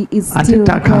 he is Ate still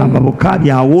takaaba crying. bukaabi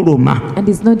awoloma. And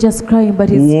he's not just crying, but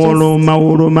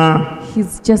Woloma.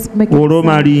 he's just making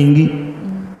Woloma sound. lingi.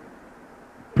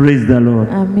 Praise the Lord.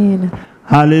 Amen.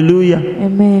 Hallelujah.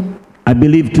 Amen. I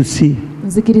believe to see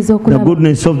Nzikiriza the okulaba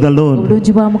goodness of the Lord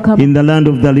obulungi bwa Mukama in the land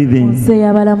of the mu living. nsi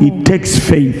ey'abalamu. It takes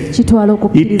faith. Kitwala It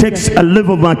okukkiriza. takes a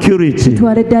level of maturity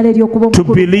Kitwala eddaala ery'okuba to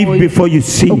omukulu believe mwoyo. before you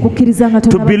see. Okukkiriza nga To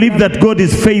tonaba believe kulaba. that God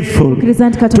is faithful. Okukkiriza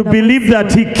nti To Katonda believe mwesigwa.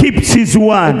 that He keeps His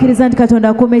word. Okukkiriza nti Katonda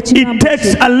akoma It ekigambo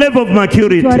takes kye. a level of Kitwala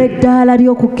maturity. eddaala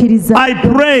ly'okukkiriza. I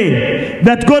pray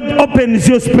that God opens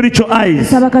your spiritual eyes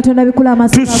Saba Katonda bikula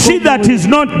amaaso to see that He's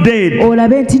not dead.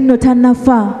 olabe nti nno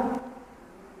tannafa.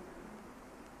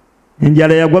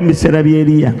 Enjala yagwa mu biseera bya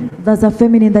Eriya. There's a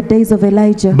famine in the days of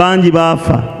Elijah. Bangi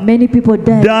baafa. Many people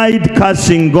Died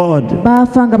cursing God.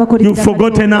 baafa nga bakolera You've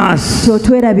forgotten us.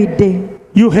 otwerabidde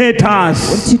You hate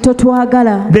us. nti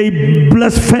totwagala. They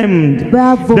blasphemed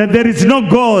Baavo that there is no ne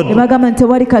God. bagamba nti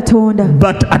tewali Katonda.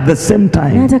 But at the same Naye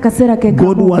time, ate akaseera ke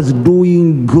God kamu, was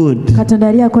doing good Katonda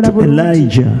yali akola to bulungi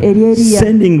Elijah, eri Eriya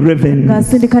sending ravens,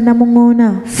 ng'asindika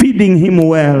namuŋŋoona feeding him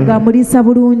well ng'amuliisa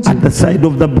bulungi at the side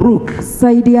of the brook.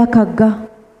 sayidi y'akagga.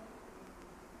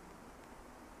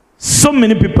 So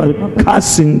many people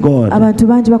cursing God. Abantu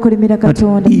bangi bakolimira But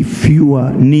Katonda. if you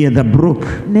are near the brook,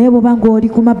 Naye bw'oba ng'oli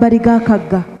ku mabbali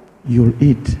g'akagga you'll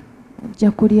eat.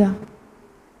 ojja kulya.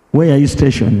 Where are you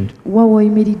stationed? Wa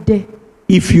w'oyimiridde.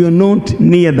 If you're not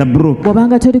near the brook,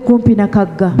 Bw'obanga toli kumpi na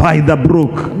kagga, by the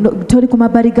brook, toli ku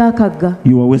mabbali g'akagga,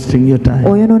 you are wasting your time.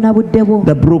 oyonoona budde bwo.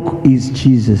 The brook is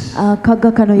Jesus.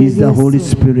 Akagga kano ye Is the Holy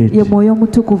Spirit. ye Mwoyo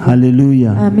Omutukuvu.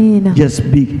 Hallelujah. Amiina. Just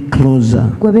be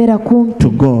closer Gwe beera kumpi to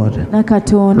God. na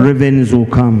Katonda. Ravens will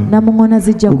come. Namuŋŋoona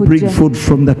zijja Will bring kujja. food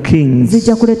from the kings.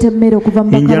 Zijja kuleeta emmere okuva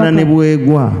mu Enjala ne bakabaka.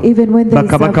 bwegwa, Even when there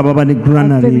is bakabaka baba ne famine,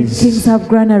 granaries. kings have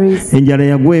granaries. Enjala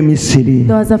yagwa e Misiri,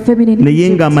 There was a famine in naye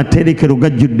Egypt, ng'amaterekero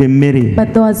gajjudde emmere.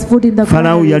 but there was food in the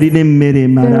Falaawo granaries. yalina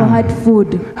emmere Pharaoh emala. had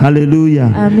food.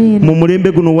 Haleluya. Amen. Mu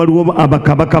mulembe guno waliwo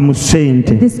abakabaka mu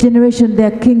ssente. This generation, they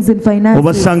are kings in finances.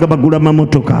 Obasanga bagula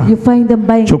mamotoka. You find them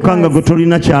buying Kyokka nga gwe cars.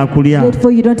 tolina kyakulya. Yet for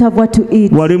you don't have what to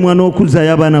eat. Walemwa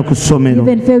n'okuzaayo abaana ku ssomero.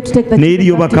 Even fail to take the Naye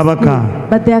children eriyo back to bakabaka. school.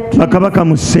 But they are Bakabaka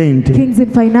mu ssente. kings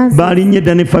in finances. Balinnye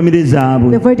dda ne famire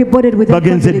zaabwe. They've already boarded with their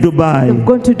Bagenze families. Dubai. They've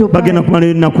gone to Bagenda Dubai.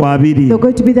 kumalayo ennaku abiri. They're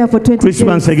going to be there for 20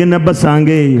 Christmas days. egenda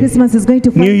basanga eyo. Christmas is going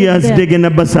to find New them Year's Day there. egenda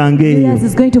basanga New eyo. Year's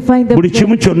is going to find them Buli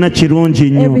kimu there. kyonna kirungi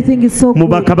nnyo. Everything is so Mu good.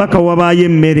 bakabaka wabaayo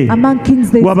emmere. Among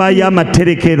kings, there Wabaayo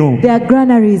amaterekero. are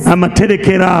granaries.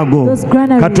 Amaterekero ago Those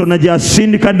granaries. Katonda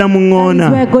gy'asindika That is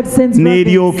namuŋŋoona where God sends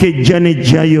n'eryoka ejja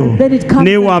n'ejjayo Then it comes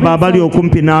neewa abo and abali brings out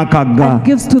okumpi n'akagga. and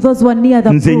gives to those who are near the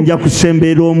Nze nja brook.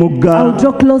 kusembeera I'll omugga,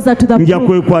 draw closer to the nja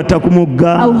brook. kwekwata ku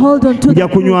mugga, I'll hold on to the nja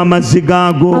kunywa brook. amazzi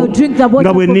gaago I'll drink the water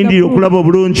nga bwe from the nnindirira brook. okulaba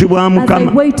obulungi bwa As I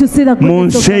Mukama wait to see the mu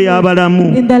goodness of nsi the Lord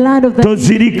ey'abalamu. in the land of the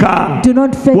Tozirika, do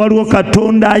not fail. waliwo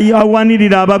Katonda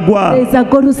awanirira abagwa There is a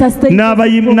God who sustains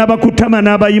n'abakutama and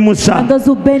n'abayimusa those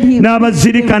who bend him,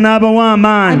 n'abazirika n'abawa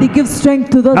and he amaanyi. gives strength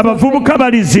to those who are Abavubuka faint.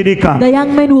 balizirika, The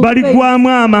young men will faint, baligwamu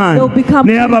amaanyi, They'll become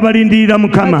naye abo abalindirira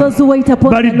but Mukama those who wait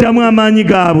upon the baliddamu Lord, amaanyi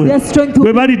gaabwe. their strength will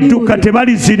Bwe be balidduka renewed.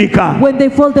 tebalizirika, When they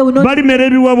fall, they will not. balimera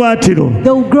ebiwabwatiro,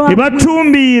 They will grow ne up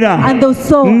batumbiira and they'll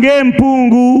soar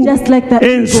ng'empungu, just like the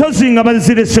eagle. ensozi nga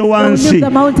bazirese wansi. They will leave the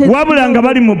mountains wabula nga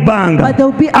bali mu bbanga. But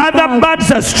they'll be Other above.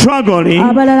 birds are struggling,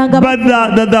 Abalala nga but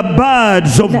the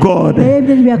birds of God,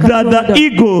 the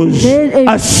eagles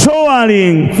are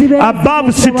soaring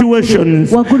above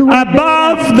situations,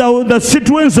 above the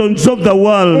situations of the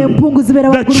world,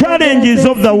 the challenges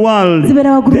of the world.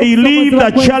 They leave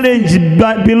the challenge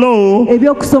below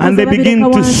and they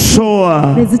begin to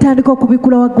soar. nezitandika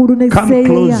okubikula waggulu Come neziseeya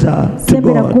closer to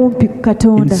sembera God. kumpi ku In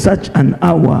katonda such an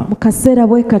hour, mu kaseera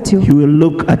bwe katyo He will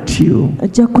look at you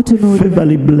ajja kutunuulira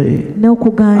favorably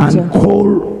n'okuganja and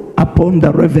call upon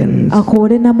the ravens akoole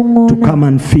to namuŋŋoona come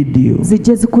and feed you.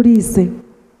 zijje zikuliise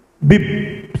Be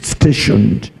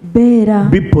stationed, beera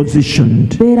be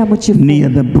positioned beera mu kifo near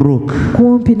the brook.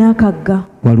 kumpi n'akagga.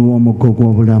 Waliwo omuggo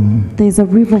gw'obulamu. There is a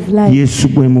river of life. Yesu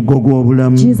gwe muggo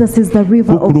gw'obulamu. Jesus is the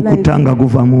river of life. Gukulukuta nga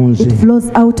guva mu nze. It flows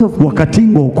out of me. Wakati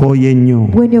ng'okooye ennyo.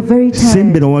 When you're very tired,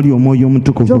 sembera wali omwoyo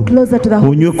omutukuvu. draw closer to the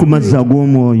Holy onywe ku mazzi Spirit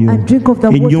ag'omwoyo. and drink of the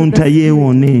water of the ennyonta Spirit,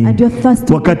 yeewone. and your thirst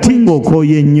will be Wakati quenched.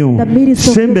 ng'okooye ennyo. The midst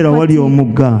of sembera your wali fatigue,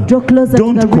 omugga. draw closer to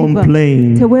Don't the river.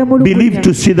 complain. Teweemulugunya. Believe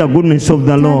to see the goodness of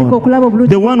the Tandika Lord. okulaba obulungi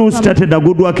The one who bwa Mukama. started a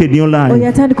good work in your Oyo life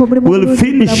yatandika omulimu will omulungi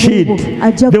finish mu bulamu bwo. it.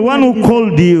 Ajja The one who kumaliriza.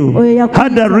 called you Oyo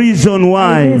yakuyita. had a reason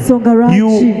why Ensonga lwaki. you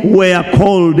were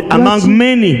called among Lwaki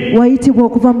many. wayitibwa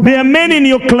okuva mu There are many in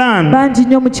your clan, bangi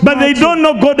nnyo mu but they kika don't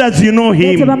know God as you know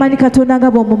naye Him. tebamanyi katonda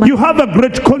nga bw'omumanyi. You have a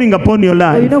great calling upon your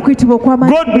life. Olina okuyitibwa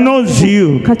okw'amaanyi. God knows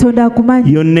you. Katonda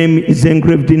akumanyi. Your name is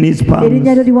engraved in His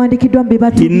Erinnya lyo palms. liwandiikiddwa mu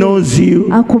bibatu He bye. knows you.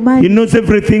 Akumanyi. He knows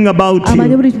everything about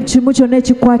Amanyi you. buli kimu kyonna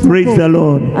ekikwatako. Praise the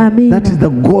Lord. Amiina. That is the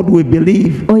God we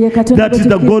believe. Oyo Katonda That is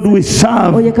the God we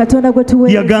serve. Oyo Katonda gwe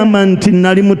tuweereza. Yagamba nti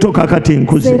nali muto kakati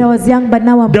nkuze. Sarah was young but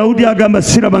now I'm Dawudi old. agamba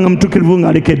sirabanga mutuukirivu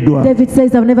ng'alekeddwa. David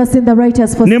says I've never seen the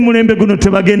righteous Ne forsaken. mulembe guno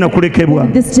tebagenda kulekebwa.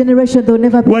 In this generation they'll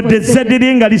never be Wadde ezzadde forsaken.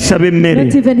 lye nga lisaba emmere.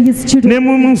 Not even his children Ne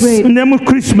mu will be brave. ne mu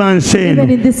Christmas eno Even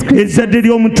in this Christmas, ezzadde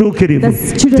ly'omutuukirivu The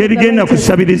children of the terigenda righteous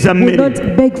kusabiriza will mmere.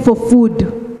 not beg for food.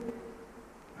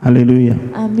 Haleluya.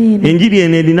 Amen. Enjiri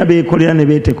eno erina beekolera ne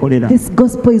beetekolera. This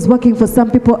gospel is working for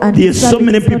some people and There's so some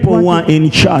many it's not people who are working.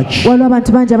 in church, Waliwo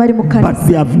abantu bangi abali mu but kkanisa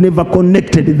they have never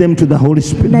connected them to the Holy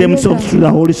Spirit, Naye themselves to the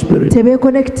Holy Spirit.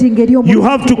 tebeekonekitinga eri You Omwoyo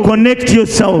have to Omutukuvu. connect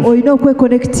yourself. Olina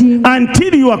okwekonekitinga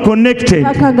Until you are connected,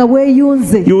 paka nga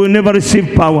weeyunze you will never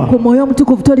receive power. ku Mwoyo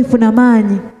Omutukuvu tolifuna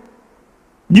maanyi.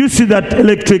 You see that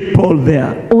electric pole there?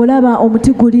 Olaba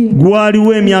omuti guli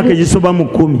Gwaliwo emyaka egisoba mu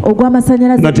 10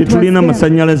 ogw'amasannyalaze nga tetulina It was there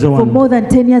masannyalaze for wano. more than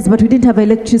 10 years but we didn't have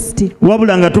electricity.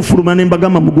 Wabula nga tufuluma ne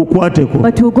mbagamba mugukwateko.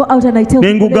 But we'll go out and I tell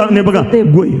Ne people mbaga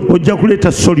them. gwe ojja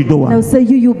kuleeta solido And I'll wano. say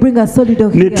you bring a solido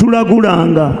Ne here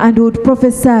tulagulanga and we would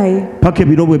prophesy paka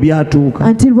ebiro bwe byatuuka.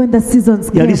 until when the seasons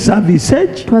came. Yali service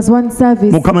egi. It was one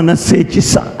service Mukama nassa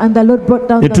ekisa. and the Lord brought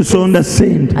down Ne the tusonda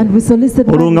ssente. and we solicited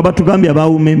Olwo nga money. batugambye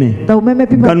abawumeme. The Umeme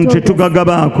people Gano told us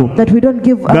tetugagabaako. that we don't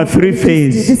give Ga three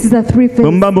phase. This is a three Bwe phase.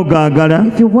 muba mugaagala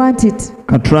If you want it,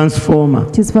 ka transformer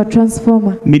it is for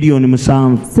transformer. miliyoni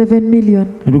 7. 7 million.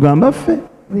 Ne tugamba ffe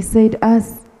We said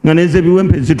us. nga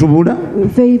n'ezebiwempe zitubula. We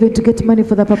pay even to get money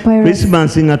for the papyrus.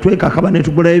 Christmas nga twekakaba ne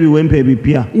tugulayo ebiwempe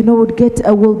ebipya. You know,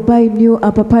 we'll buy new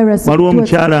papyrus. Waliwo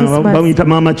towards omukyala Christmas. bamuyita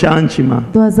maama Kyankima.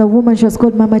 There was a woman, she was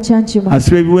called Mama Chanchima.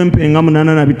 Asiba ebiwempe nga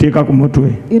 8 nabiteeka ku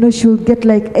mutwe. You know, she would get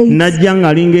like 8 Najja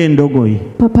ng'alinga endogoyi.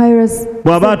 papyrus.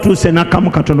 Bw'aba atuuse n'akamu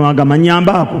katono agamba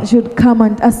nyambaako. She would come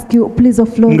and ask you, please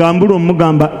offload. Nga mbula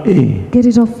omugamba Get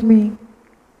it off me.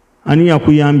 ani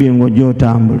yakuyambye ng'ojja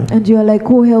otambula. And you are like,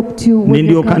 who helped you Ne when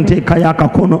you ndyoka come? nteekayo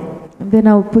akakono. And then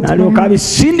I'll put my N'alyoka hand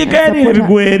abisindika and eri support her.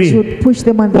 ebigwa eri. She would push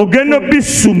them on the Ogenda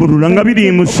obisumbulula nga biri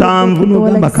 7 They were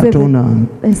n'ogamba like 7. Katonda.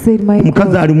 I said, my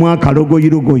Omukazi God, alimu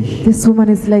akalogoyirogoyi. this woman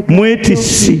is like,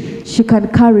 Mwetissi. she can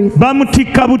carry.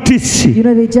 Bamutikka butissi. You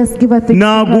know, they just give her things to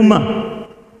carry. N'aguma.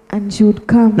 And she would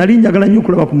come. Nali njagala nnyo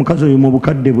okulaba ku mukazi oyo mu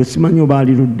bukadde bwe simanyi oba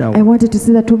ali luddawo. I wanted to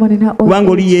see that woman in her old Kubanga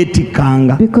oli age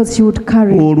yeetikkanga. because she would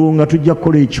carry. Olwo nga tujja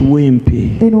kukola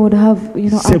ekiwempe. Then we would have, you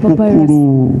know, our papyrus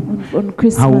Sekukulu. on Awo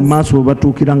Christmas maaso we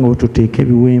batuukira nga wetuteeka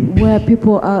ebiwempe. where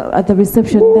people are at the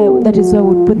reception there. That is where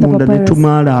we would put the Munda ne papyrus.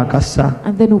 tumaala akasa.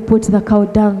 And then we put the cow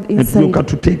dung Ne tulyoka inside.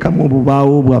 tuteekamu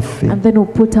obubaawo bwaffe. And then we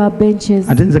put our benches.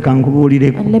 Ate nze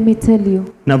kankubuulireko. And let me tell you,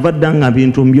 Nava dda nga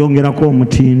bintu mbyongerako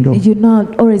omutindo. you know,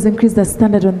 always increase the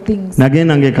standard on things.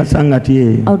 Nagenda ng'ekasangati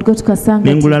eyo. I would go to Ne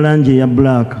Kasanga ngula langi eya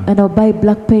black. and I'll buy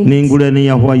black Ne paint ngula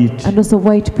n'eya white. and also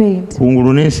white paint.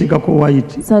 Kungulu ne nsiikako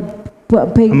white. So I'd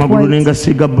paint amagulu white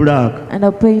n'engasiiga black and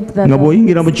I'll paint that nga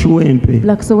bw'oyingira mu kiwempe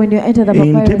black. So when you enter the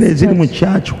entebe papyrus eziri mu church,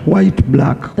 church white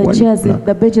black the white chairs, black.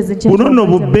 the benches in church, buno nno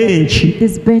are white and black. bubenchi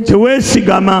This bench,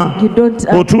 teweesigama you don't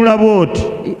otuula bwoti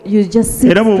you just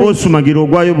sit era bw'oba straight. osumagira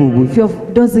ogwayo bugwe If you're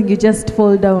dozing, you just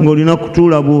fall down. ng'olina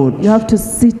kutuula bwoti You have to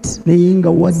sit naye nga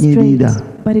straight. wanyirira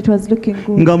But it was looking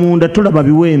good. nga munda tolaba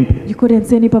biwempe. You couldn't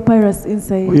see any papyrus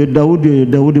inside. oyo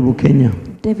Dawudi Bukenya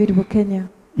David Bukenya,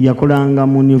 yakolanga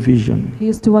mu New Vision he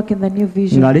used to work in the New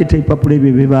Vision. ng'aleeta ebipapula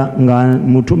ebyo biba nga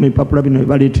mutuma ebipapula bino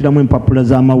baleeteramu empapula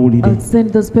z'amawulire I would send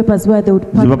those papers where they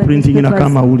would pack ziba the printingirako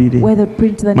newspapers, amawulire where they would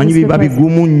print the manyi biba newspapers.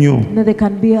 bigumu nnyo Then they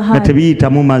can be nga hard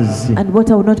tebiyitamu mazzi and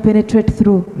water will not penetrate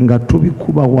through. nga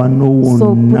tubikuba wano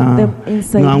So put wonna them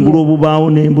inside ng'angula here. obubaawo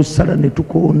n'embusala ne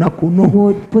tukoona kuno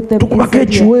Would put them tukubako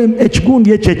inside here.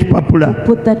 ekigundi ekyo ekipapula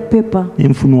Put that paper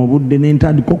nenfuna obudde ne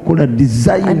ntandika okukola and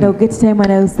design I'll get time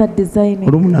and I'll start designing.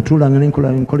 olumu natuulanga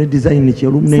nkole design ki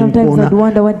olumu Sometimes I'd nenkoona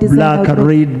wonder what design I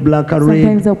black would put. red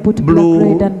Sometimes I'll put black, blue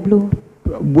red and blue.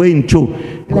 bwe ntyo Like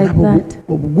olaba that.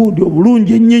 obuguudi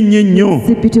obulungi ennyo ennyo ennyo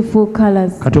See beautiful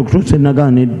colors kati okutuusa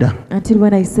enagaana edda until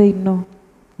when I said no.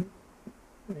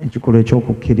 ekikolwa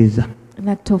ekyokukkiriza An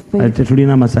act of kati faith.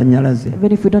 tetulina masannyalaze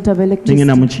Even if we don't have nengenda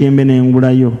electricity. mu kiyembe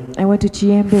nengulayo I went to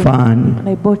Chiembe faani and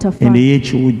I bought a eno fan.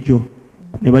 ey'ekiwujjo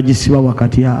ne bagisiba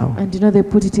wakati awo And they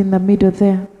put it in the middle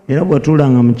there. era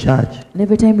bwatuulanga mu kyaki And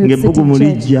every time you sit ng'ebbugumu in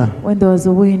church, lijja when there was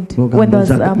a wind, when there was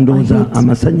a ndowooza heat,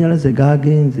 amasannyalaze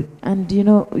gagenze and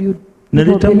you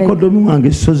naleeta people be like, mukodomi wange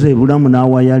esoza ebulamu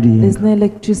n'awayalinga there's no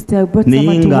electricity. I brought naye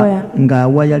someone to wire.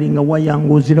 ng'awayalinga waya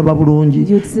ng'oziraba bulungi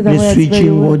You'd see the ne wires swiki very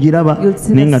well. ng'ogiraba You'd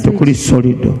see naye the nga tekuli switch.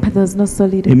 solido But there was no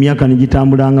solid. emyaka ne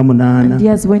gitambulanga munaana And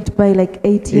years went by like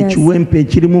 8 years. ekiwempe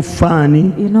ekirimu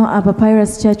faani A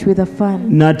papyrus church with a fan.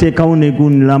 n'ateekawo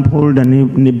negundi lamp holder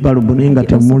ne balubu naye nga He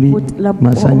also temuli put lamp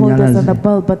holders and a masannyalaze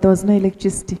bulb, but there was no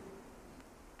electricity.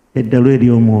 eddalo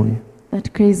ery'omwoyo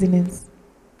That craziness.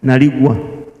 naligwa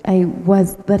I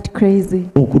was that crazy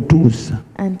okutuusa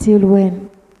until when?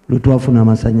 lwe twafuna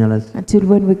amasannyalaze Until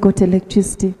when we got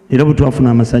electricity. era bwe twafuna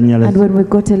And amasannyalaze when we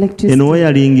got electricity, eno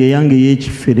wayalinga eyange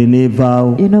ey'ekifere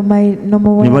n'evaawo my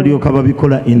normal ne one, balyoka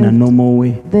babikola in a normal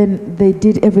way then they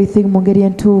did everything mungeri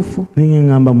entuufu. naye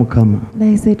ŋŋamba mukama And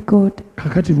I said, God,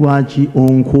 kakati lwaki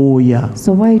onkooya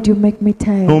so why do you make me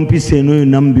tired? ompisa eno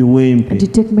yonna mu biwempe And you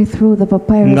take me through the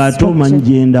papyrus ng'ate omanyi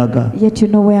structure, gye ndaga yet you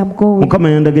know where I'm going. mukama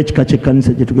yandaga ekika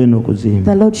ky'ekkanisa kye tugenda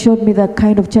okuzimba The Lord showed me the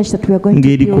kind of church that we are going to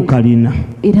ng'eri ku build. kalina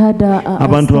It had a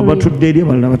abantu story. abatudde eri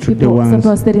abalala batudde People, some wansi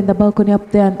were stayed in the balcony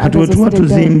up there and kati bwe others tuba were sitting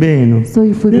down. tuzimba eno So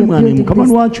if we naye were mwana building mukama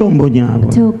this, lwaki ombonyaabo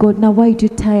tell God, now why do you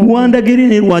tire me? wandagiri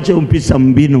naye lwaki ompisa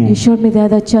mu bino You showed me the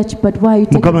other church, but why are you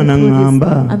taking Mukama me through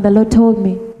n'aŋŋamba. this? And the Lord told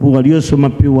me, bwe wali osoma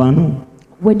P1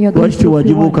 when you're going lwaki through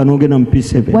tewagibuuka P1, n'ogenda mu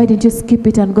P7 why didn't you skip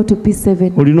it and go to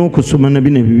P7? olina okusoma na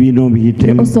bino ebibiina You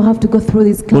obiyitemu also have to go through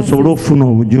these classes osobole okufuna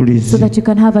so obujulizi that you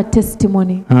can have a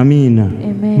testimony. amiina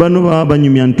Amen. bano baba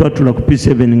banyumya ntwatula ku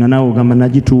P7 nga naawe ogamba When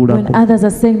nagituulako others are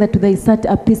saying that they sat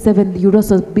at P7, you'd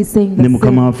also be saying ne the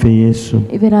mukama same. waffe yesu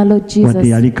Even our Lord wadde Jesus,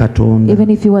 yali katonda even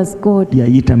if he was God,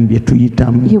 yayita mu bye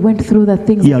tuyitamu he went through the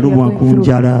things that we are Yalumwa ku going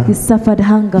njala. through. He suffered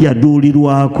hunger.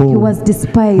 yaduulirwako He was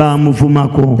despised.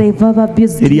 baamuvumako They verbal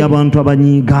abused eri him. abantu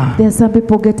abanyiiga There are some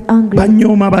people get angry.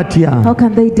 banyooma batya How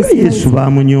can they despise yesu him?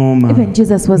 bamunyooma Even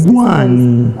Jesus was gwani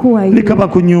despised. Who are you? leka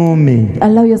bakunyoome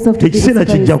Allow yourself to be ekiseera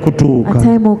kijja despised. A kutuuka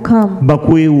time will come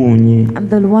bakwewuunye and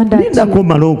they'll wonder at lindako you.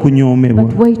 omale okunyoomebwa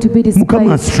But wait to be mukama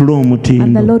despised. asitule And the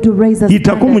omutindo Lord will raise us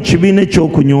yitako mu standard. kibiina Go through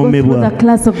ekyokunyoomebwa the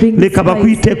class of being leka despised.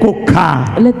 bakuyiteko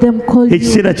ka Let them call you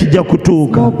ekiseera kijja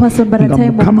kutuuka small person, but a nga time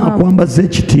will mukama come akwambaza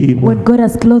ekitiibwa when God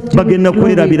has clothed you with bagenda glory.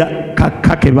 kwerabira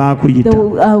kaka ke They baakuyita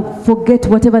will forget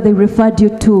whatever they referred you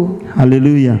to.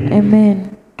 haleluya Amen.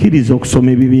 kkiriza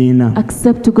okusoma ebibiina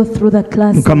Accept to go through the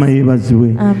class. mukama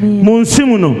yeebazibwe Amen. mu nsi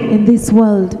muno In this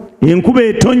world, enkuba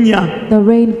etonnya the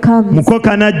rain comes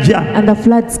mukoka najja and the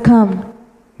floods come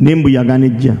n'embuyaga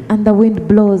nejja and the wind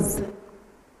blows.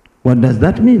 what does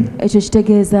that mean Ekyo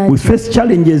kitegeeza we ki? face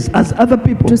challenges as other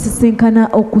people Tusisinkana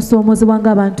okusoomozebwa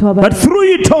ng'abantu but abalala. through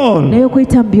it all Naye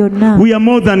okuyita mu byonna we are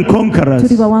more than conquerors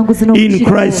tuli bawanguzi in n'okukiiko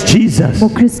Christ Jesus mu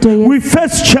Kristo Yesu. we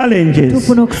face challenges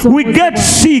Tufuna okusoomozebwa. we get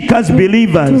sick as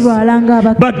believers Tulwala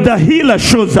ng'abakristo. but the healer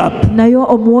shows up Naye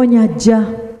omuwonya ajja.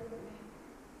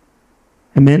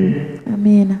 amen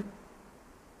Amiina.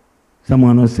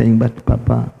 someone was saying but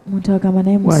papa Omuntu agamba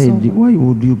naye why musomo.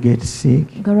 would you get sick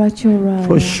Nga lwaki olwala?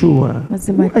 for sure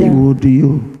Mazima why ddala. would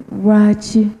you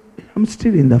Lwaki? I'm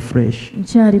still in the flesh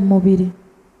Nkyali mu mubiri.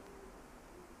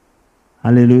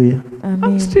 hallelujah Amen.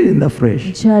 I'm still in the flesh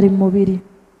Nkyali mu mubiri.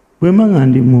 bwe mba nga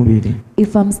ndi mu mubiri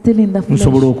If I'm still in the flesh,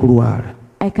 nsobola okulwala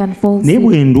I can fall naye sick.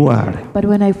 bwe ndwala But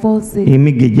when I fall sick,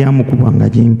 emiggo egyamukuba nga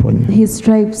gimponya his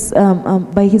stripes,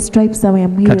 by his stripes I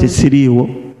am kati healed. siriiwo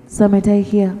So am I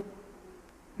here?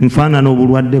 nfaanana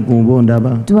obulwadde bw'oba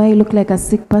ndaba Do I look like a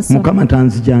sick person? mukama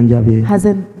tanzijanjabye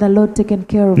Hasn't the Lord taken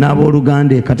care of me?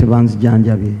 n'abooluganda eka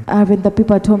tebanzijanjabye Haven't the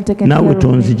people at home taken naawe care of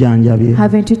me? tonzijanjabye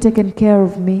Haven't you taken care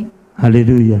of me?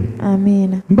 haleluya Amen.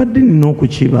 mbadde nina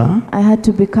okukiba I had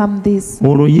to become this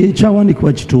olwo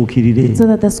ekyawandiikibwa kituukirire so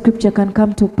that the scripture can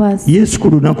come to pass. yesu ku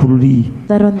lunaku luli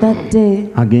That on that day,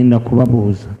 agenda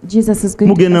kubabuuza Jesus is going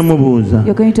to mugenda ask, mubuuza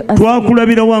you're going to ask,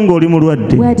 twakulabira wange oli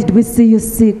mulwadde where did we see you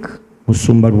sick?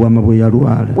 musumba lwama bwe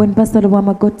yalwala When Pastor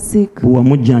Luwama got sick, bwe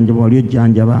wamujjanjaba wali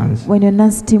ojjanjaba nze when you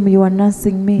nursed him, you were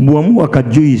nursing me. bwe wamuwa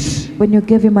kajuyisi When you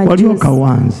gave him a wali juice,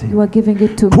 okawanze you were giving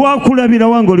it to me. twakulabira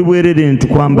wange oli bwerere Why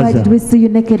ntukwambaza did we see you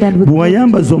naked and with bwe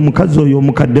wayambaza omukazi oyo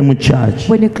omukadde mu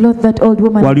kyaki when you clothed that old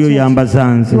woman? wali in church,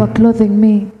 oyambaza nze you were clothing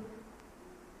me.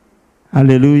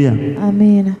 haleluya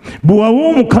Amen. bwe wawa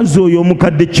omukazi oyo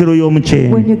omukadde kiro When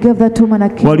y'omukyeni you gave that woman a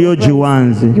wali kilo,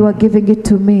 ogiwanze you are giving it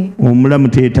to me. omulamu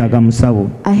teetaaga musawo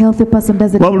A healthy person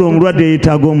doesn't. wabula omulwadde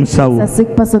yeetaaga omusawo It's a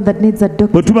sick person that needs a bwe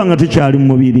doctor. tuba nga tukyali mu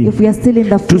mubiri If we are still in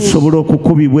the flesh, tusobola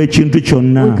okukubibwa ekintu we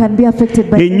kyonna can be affected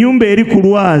by ennyumba eri ku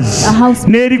lwazi A house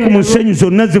n'eri ku musenyu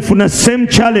zonna zifuna same the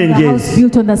house challenges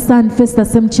built on the sand face the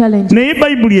same challenge. naye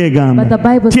bayibuli egamba But the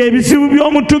Bible ti says ebizibu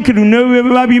by'omutuukirivu ne bwe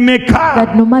biba bimeka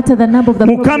that no matter the number of the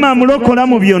mukama problems, amulokola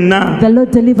mu byonna the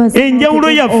Lord delivers him out enjawulo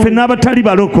of them yaffe all. n'abatali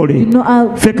balokole You know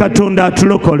ffe katonda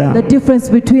atulokola the difference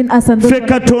between us and those ffe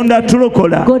katonda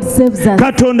atulokola God saves us.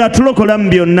 katonda atulokola mu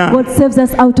byonna God saves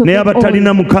us out of naye them all.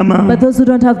 abatalina mukama But those who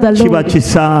don't have the kiba Lord,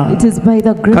 kisa it is by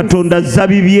the grace. katonda azza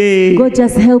bibye God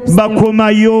just helps them.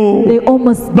 bakomayo They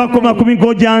almost bakoma ku die.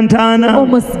 migo gya ntaana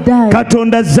Almost die.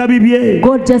 katonda azza bibye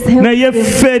God just helps naye them.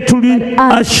 ffe tuli But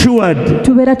us, assured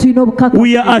tubeera tulina obukakafu.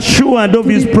 we are assured of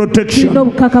his Tulina protection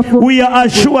obukakafu. we are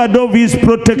assured of his Tulina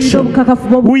protection obukakafu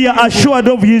bw'obu- we are assured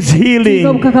of his healing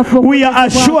we are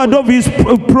assured of his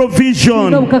tulina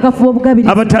provision obukakafu bw'obugabirizi.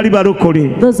 abatali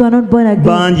balokole Those who are not born again.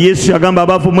 bangi yesu yagamba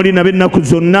abaavu muli nabe ennaku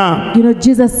zonna You know,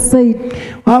 Jesus said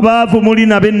abaavu muli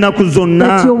nabe ennaku that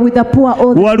zonna you're with the poor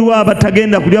all the waliwo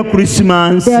abatagenda kulya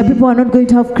krisimansi There are people who are not going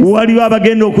to have Christmas. waliwo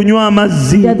abagenda okunywa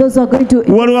amazzi There are those who are going to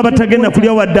waliwo abatagenda water.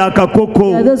 kulya wadde akakoko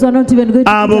There are those who are not even going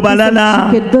to abo eat a piece of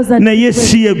balala chicken. Those are naye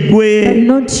si ye but ggwe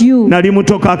not you. nali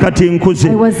muto kaakati nkuze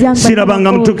I was young, but sirabanga now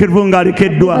I'm old. mutuukirivu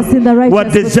ng'alekeddwa I've never seen the righteous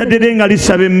wadde ezzadde lye nga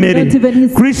lisaba emmere Not even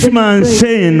his krisimansi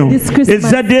children. eno This Christmas,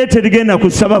 ezzadde lye terigenda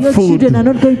kusaba your food children are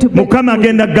not going to beg mukama food.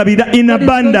 agenda kugabira in God is going to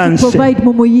abundance provide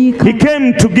mu muyiika. he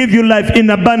came to give you life in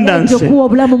abundance Yajja okuwa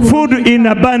obulamu mu food muyiika. in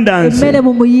abundance Emmere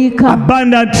mu muyiika.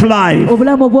 abundant life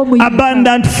Obulamu obw'omuyiika.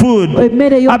 abundant food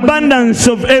Emmere y'omuyiika. abundance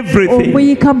of everything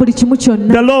Omuyiika mu buli kimu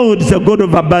kyonna. the Lord is a God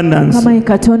of abundance Mukama ye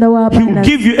Katonda wa he will abundance.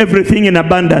 give you everything in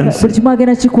abundance Buli kimu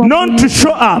agenda kikuwa mu not to muyiika.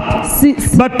 show up Si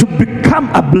but to become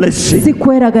a blessing si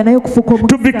kweraga naye okufuuka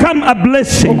to omukisa. become a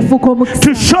blessing Okufuuka omukisa.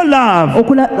 to show love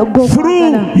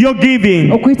through okwagala. your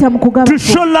giving Okuyita mu kugaba. to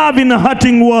show love in a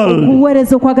hurting world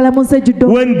Okuweereza okwagala mu nsi ejjudde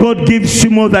when God gives you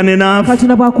more than enough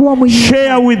Katonda bw'akuwa omuyiika.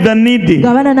 share with the needy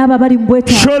Gabana n'abo abali mu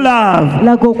bwetaavu. show love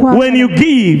Laga okwagala. when you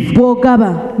give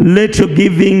Bw'ogaba. let your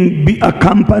giving be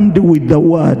accompanied with the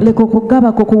word Leka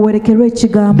okugaba kwo kuwerekerwe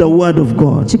ekigambo. the word of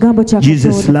God Kigambo kya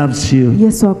Jesus Katonda. loves you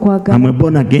Yesu akwagala. I'm a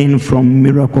born again from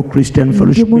Miracle Christian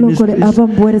Fellowship Ndi mulokole Ministries ava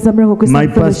mu buweereza Miracle my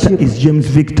Christian pastor Fellowship. is James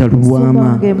Victor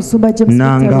Lwama Musumba Musumba James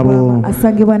Nangabo. Victor Lwama,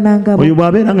 asangibwa Nangabo. oyo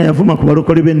bw'abeera nga yavuma ku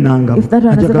balokole b'e Nangabo If that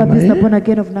one has ajja ever gamba, been "Eh, born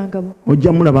again of Nangabo,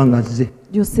 ojja mulaba ng'azze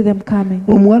you see them coming.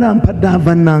 omuwala ampadde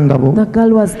ava Nangabo The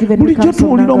girl was given me bulijjo comes from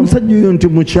tuwulira Nangabo. omusajja oyo nti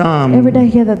mukyamu Every day I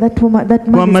hear that woman, that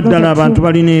man wamma is ddala not a abantu true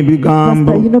balina ebigambo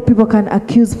pastor. You know people can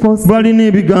accuse false. balina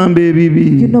ebigambo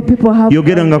ebibi You know people have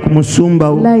yogeranga ku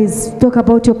musumbawo lies. Talk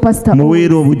about your pastor.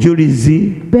 muweere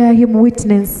obujulizi Bear him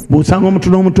witness. bw'osanga omuntu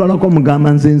n'omutwalako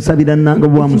omugamba nze nsabira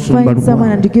Nangabo wa If you musumba find someone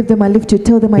Lwama and you give them a lift, you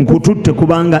tell them I don't. nkututte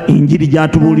kubanga enjiri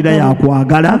gy'atubuulira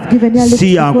yakwagala I've given you a lift si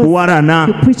because yakuwalana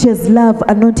he preaches love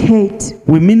and not hate.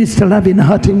 we minister love in a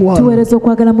hurting world Tuweereza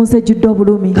okwagala mu nsi ejjudde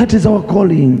obulumi. that is our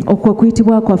calling Okwo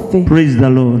kuyitibwa kwaffe. praise the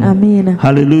Lord Amiina.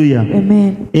 hallelujah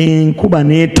Amen. enkuba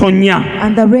n'etonnya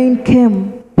And the rain came.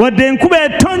 wadde enkuba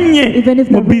etonye Even if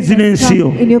the mu rain has bizinensi yo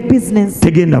come in your business,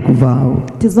 tegenda kuvaawo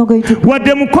it is not going to.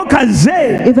 wadde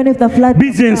mukokaze Even if the flood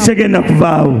bizinensi comes, tegenda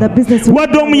kuvaawo the business will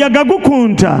wadde omuyaga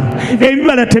gukunta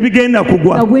ebibala tebigenda the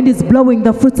kugwa wind is blowing,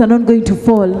 the fruits are not going to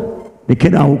fall.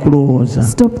 Lekeraawo okulowooza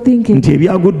Stop thinking nti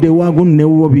ebyaguddewo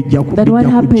agunnewo bijja that what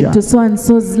happened kujja. to so and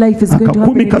so's life is going to happen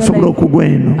Akakumi in your kasobola life. okugwa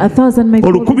eno, 1,000 may fall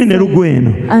olukumi ne this lugwa side,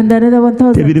 eno, and another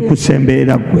 1,000 tebiri there,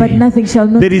 kusemberera but ggwe. nothing shall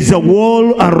not. There is a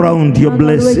wall around your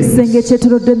blessings. Ekisenge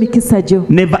kyetoolodde emikisa gyo.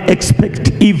 Never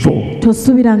expect evil.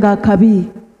 Tosubiranga akabi.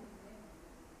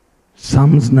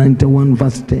 Psalms 91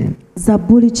 verse 10.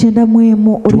 Zabbuli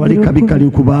 91 Tewali kabi olugero 10.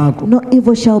 kalikubaako. No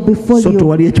evil shall befall So you,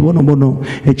 tewali ekibonobono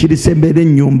ekirisemberera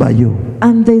ennyumba yo,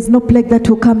 and there is no plague that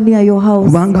will come near your house,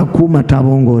 kubanga kuuma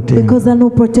tabongootenga. because the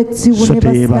Lord protects you, will So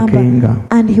never teyeebakenga. slumber,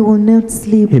 and he will not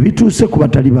sleep. Ebituuse ku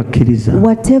batali bakkiriza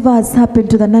Whatever has happened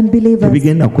to the non-believers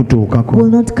tebigenda kutuukako. will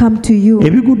not come to you.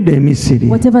 Ebigudde e Misiri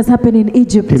Whatever has happened in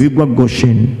Egypt tebigwa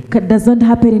Goshen. does not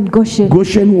happen in Goshen.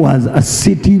 Goshen was a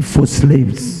city for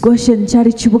slaves, Goshen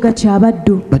kyali kibuga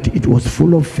ky'abaddu, but it was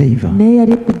full of favor. naye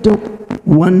yali ejjudde.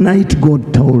 One night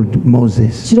God told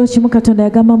Moses, Kiro kimu Katonda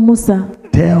yagamba Musa,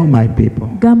 tell my people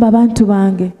gamba abantu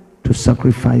bange to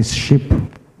sacrifice sheep,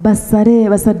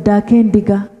 basaddaako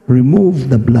endiga, remove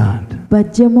the blood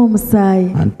baggyemu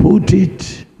omusaayi, and put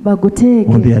it on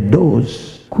baguteeke their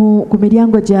doors. ku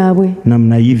miryango gyabwe.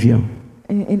 Namna hivyo.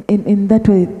 In that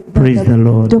way, Praise the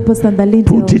Lord. doorpost and the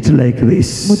lintel, Put it like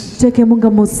this. muteekemu nga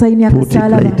mu sayini Put it like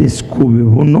akasalaba this. Ku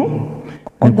bibuno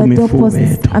ne on ku the doorpost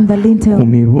mifuumeeto. and the Ku lintel.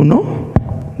 mibuno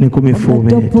ne ku mifuumeeto.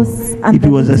 doorpost and It the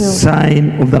was a lintel.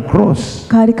 sign of the cross.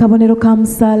 Kaali kabonero ka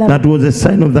musaalaba, That was a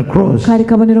sign of the cross. kaali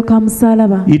kabonero ka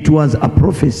musaalaba, It was a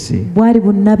prophecy. bwali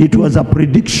bunnabbi, It was a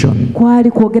prediction kwali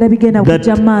kwogera bigenda that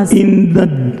kujja mu maaso,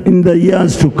 in the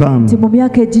years to come, nti mu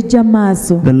myaka egijja mu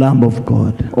maaso the Lamb of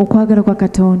God, okwagala kwa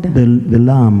Katonda, the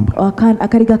Lamb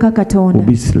akaliga ka will Katonda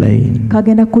be slain,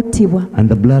 kagenda kuttibwa, and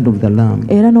the blood of the Lamb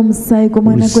era n'omusaayi will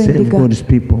gw'omwana save gw'endiga God's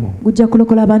people gujja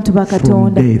kulokola abantu ba from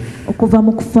Katonda death. okuva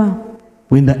mu kufa.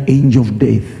 When the angel of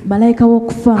death Malayika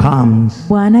w'okufa comes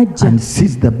bw'anajja and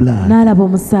sees the blood, n'alaba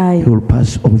omusaayi he will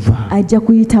pass over. ajja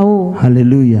kuyitawo.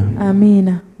 Hallelujah.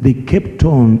 Amiina. They kept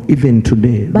on even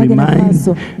today, Bagenda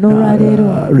maaso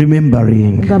n'olwaleero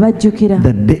remembering nga bajjukira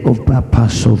the day of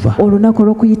Passover, olunaku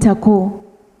olw'okuyitako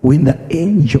when the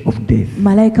angel of death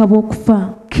malayika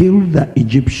b'okufa killed the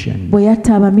Egyptians bwe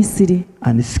yatta Abamisiri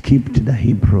and skipped the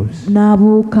Hebrews.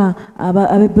 n'abuuka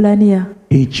Abebulaniya.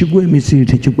 Ekigwa e Misiri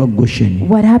tekigwa Gosheni.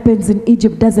 What happens in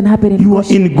Egypt doesn't happen in You are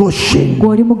Goshen. in Goshen.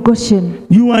 Gw'oli mu Goshen,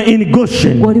 You are in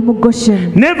Goshen. gw'oli mu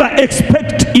Goshen, Never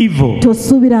expect evil.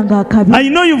 tosuubiranga akabi. I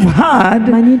know you've heard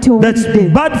Manyi nti that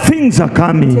owulidde bad things are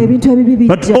coming, ebintu ebibi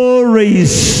but bijja,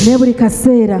 always naye buli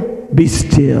kaseera be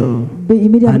still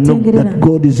yimirira and know butengerera, that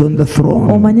God is on the throne.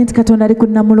 omanye nti Katonda ali ku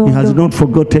He has namulondo, not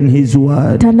forgotten his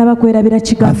word. tannaba kwerabira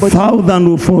kigambo kye. 1,000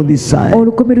 will fall this side,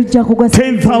 Olukumi lujja kugwa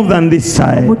 10,000 this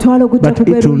side, omutwalo gujja but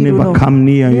kugwa it will eruuyi never luno, come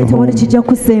near naye your tewali home. kijja It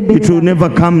will kusemberera, never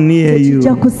come near tekijja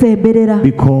you kusemberera,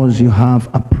 because you have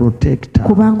a protector,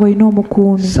 kubanga olina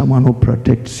omukuumi, someone who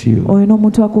protects you, olina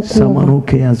omuntu someone akukuuma, who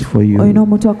cares for olina you,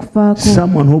 omuntu akufaako,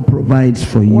 someone who provides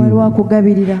for waliwo you.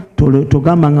 akugabirira.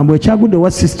 Togamba nga bwekyagudde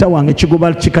wa sisita wange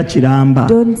kigoba kika kiramba,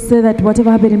 Don't say that whatever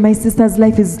happened in my sister's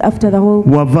life is after the whole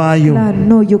wavaayo clan.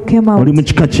 No, you came out. oli mu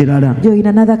kika kirala, You're in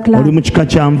another oli clan. mu kika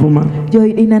kya nvuma, You're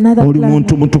in another oli clan.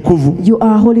 muntu mutukuvu. You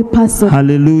are a holy person.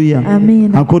 Hallelujah.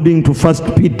 Amen. According to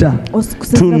 1 Peter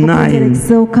Okusinziira 2:9,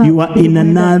 ku Peter you are in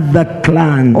another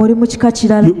clan. oli mu kika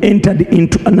kirala, You entered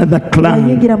into another clan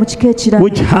wayingira mu kika ekirala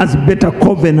which has better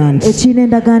covenants. ekirina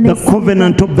endagaano The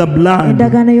covenant of the blood,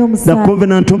 endagaano the y'omusaayi,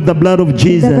 covenant of the blood of endagaano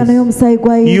Jesus. y'omusaayi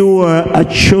gwa Yesu. You are a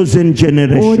chosen Oli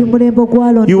generation. mulembe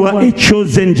You are ogwalondebwa, a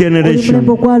chosen oli generation.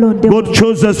 mulembe ogwalondebwa. God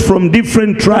chose us from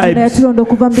different Katonda tribes, yatulonda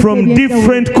okuva mu bika from eby'enjawulo,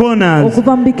 different corners,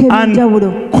 okuva mu bika eby'enjawulo,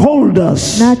 and called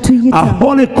us n'atuyita, a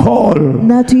holy call,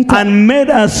 n'atuyita, and made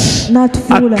us a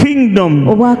n'atufuula kingdom,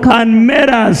 obwakabaka, and made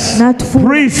us n'atufuula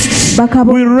priests.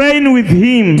 bakabona. We reign with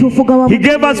him. Tufuga wamu He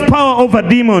gave us power over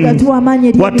demons. yatuwa amaanyi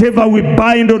eri Whatever we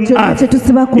bind on kyonna earth kye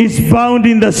tusiba ku is bound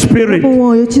in the spirit.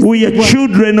 mwoyo We are kisibwa.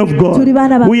 children of Tuli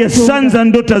baana God. ba We are Katonda. sons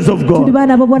and daughters of God. Tuli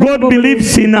baana b'obwana God b'obulungi.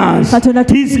 believes in us. Katonda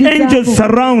His tukkirizaako. angels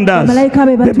surround us. Bamalayika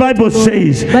be The Bible batuwetooloola.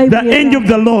 says Bayibuli the egamba angel of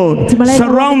the Lord nti malayika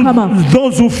surrounds w'Omukama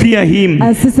those who fear him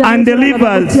asisa and n'abantu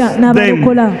delivers abamutya them.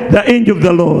 n'abalokola. The angel of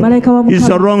the Lord Malayika w'Omukama is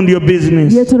around your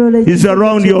business, yeetooloola is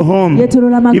around your home.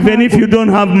 yeetooloola amaka Even if go. you don't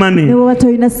have ne money, bw'oba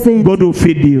tolina ssente, God will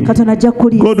feed you. Katonda ajja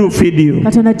kuliisa. God will feed you.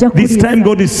 Katonda ajja This kuliisa. time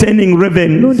God is sending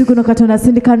ravens. Lundi guno Katonda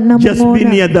asindika Just be namuŋŋoona.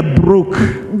 near the brook.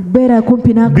 Beera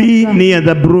kumpi Be n'akagga. near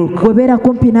the brook. Bwe beera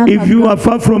kumpi if you are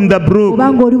far from the brook,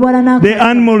 the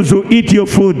animals will eat your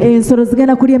food.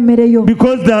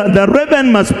 Because the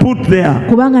raven must put there.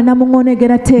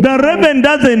 The raven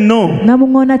doesn't know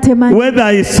whether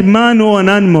it's man or an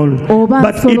animal,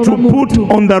 but it will put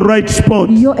on the right spot.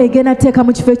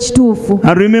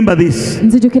 I remember this.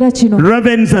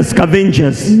 Ravens are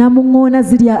scavengers.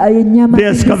 They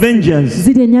are scavengers.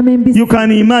 You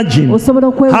can imagine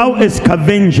how a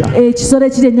scavenger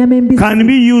can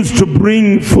be used to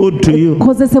bring food to you.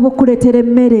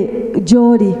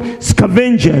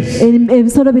 Scavengers.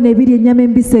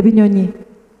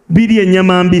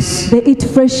 They eat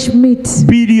fresh meat.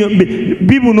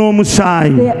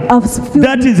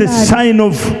 That is a sign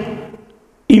of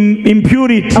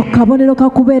impurity.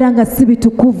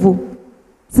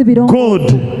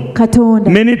 God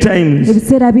many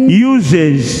times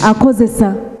uses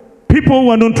people who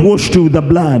are not washed with the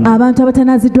blood,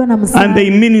 and they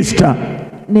minister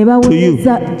to you.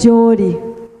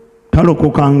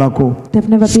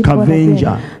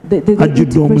 Scavenger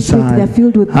ajudde omusaayi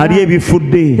ali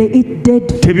ebifudde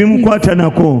tebimukwata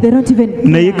nako,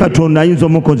 naye Katonda ayinza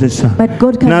omukozesa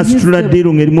n'asitula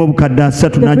ddiiro ng'erimu obukadde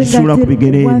 3 n'agisuula ku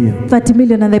bigere ebyo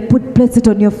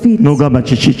n'ogamba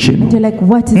kiki kino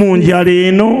mu njala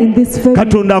eno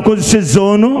Katonda akozesezza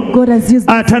ono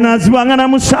atanaazibwanga na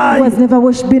musaayi,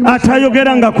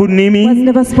 atayogeranga ku nnimi,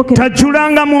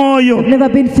 tajjulanga mwoyo.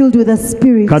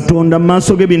 Katonda mu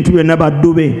maaso g'ebintu byonna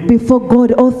baddu be. Before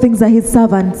God, all things are his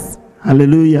servants.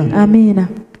 Hallelujah. Amen.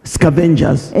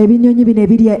 Scavengers can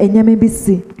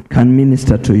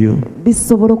minister to you,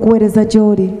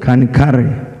 can carry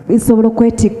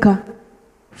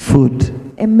food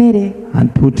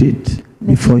and put it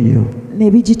before you.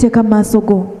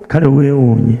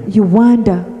 You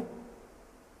wonder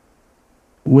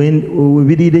when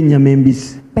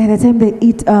by the time they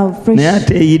eat fresh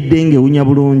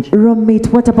raw meat,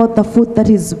 what about the food that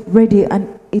is ready and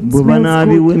it smells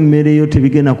good?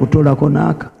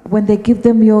 When they give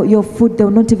them your food, they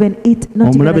will not even eat,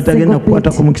 not even a single bit.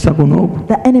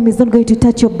 The enemy is not going to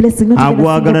touch your blessing, not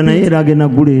even a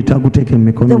single bit.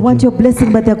 They want your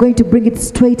blessing, but they are going to bring it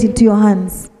straight into your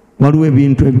hands. There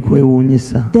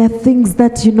are things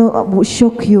that will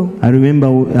shock you. I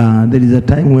remember there is a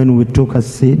time when we took a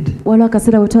seed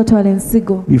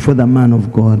before the man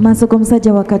of God.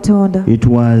 It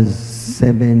was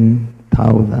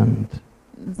 $7,000.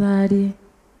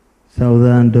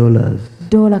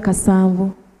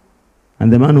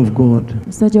 And the man of God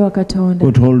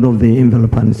got hold of the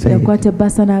envelope and said,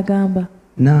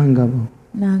 Nangabo.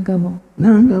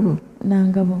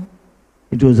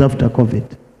 It was after COVID.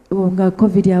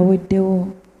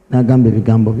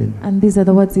 And these are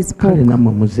the words he spoke.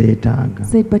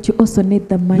 Said, but you also need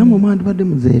the money.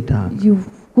 You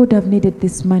would have needed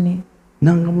this money.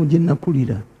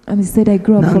 And he said, I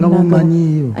grew up from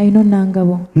Nangabo. I know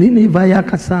Nangabo.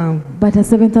 But a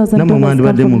 $7,000 come from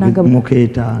Nangabo.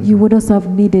 You would also have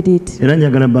needed it.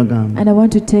 And I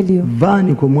want to tell you, the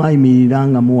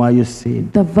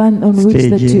van on which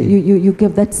that you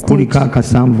gave that stage,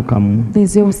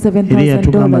 there's your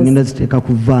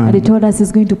 $7,000. And he told us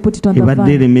he's going to put it on the van.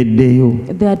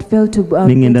 They had failed to get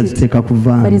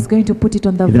it, but he's going to put it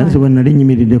on the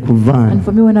van. And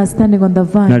for me, when I was standing on the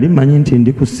van, I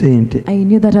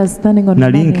knew that I was standing on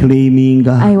money.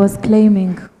 I was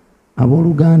claiming.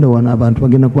 Brethren,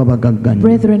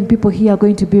 people here are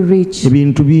going to be rich.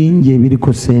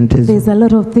 There's a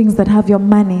lot of things that have your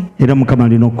money, and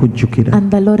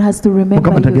the Lord has to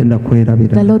remember you.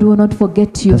 The Lord will not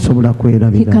forget you.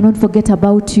 He cannot forget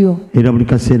about you.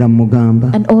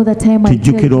 And all the time I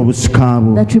tell you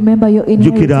that remember your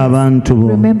inheritance,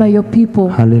 remember your people.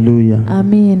 Hallelujah.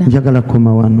 Amen. I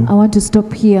want to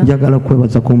stop here.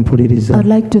 I'd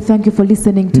like to thank you for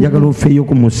listening to me. I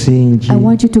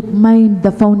want you to mind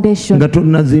the foundation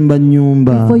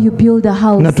before you build a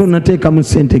house, before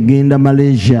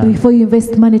you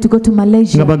invest money to go to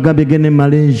Malaysia.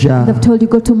 They've told you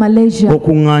go to Malaysia and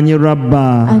gather together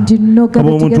rubber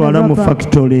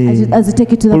as you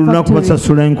take it to the factory.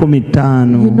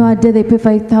 A day they pay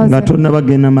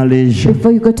 5,000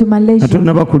 before you go to Malaysia,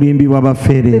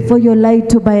 before you're lied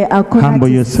to by a humble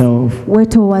yourself.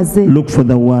 Look for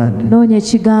the word.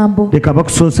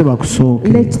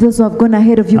 Let those who have gone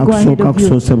ahead of you go ahead of you.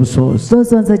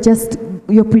 Those ones are just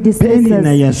your predecessors.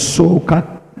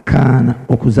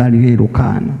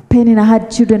 Penina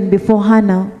had children before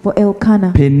Hannah for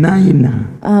Elkanah. Penina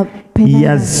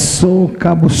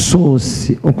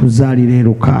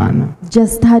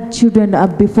just had children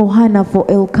before Hannah for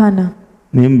Elkanah.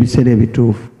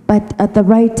 But But at the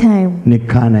right time, ne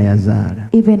Kaana yazaala.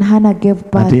 even Hannah gave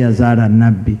Ate birth, yazaala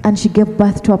nabbi. and she gave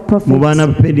birth to a Mu prophet. baana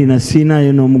ba Penina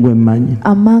siinayo n'omu gwe mmanyi.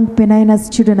 Among Penina's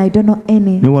children, I don't know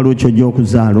any. Ne waliwo ky'ojja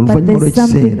okuzaala But oluvannyuma there's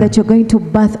something lw'ekiseera. that you're going to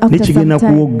birth Ne after some kigenda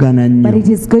time. kuwoggana But nnyo. it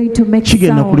is going to make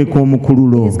Kigenda sound. kuleka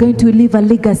omukululo. It is going to leave a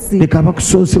legacy. Leka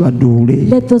abakusoose baduule.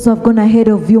 Let those who have gone ahead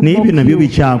of you Naye ebyo mock nabyo you.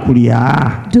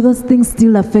 bikyakulya. Do those things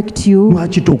still affect you?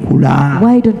 Lwaki tokula?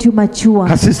 Why don't you mature?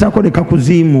 Kasisita ko leka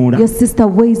kuziimuula. Your sister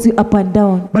weighs you up and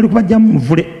down. Bali kubajja mu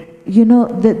muvule. You know,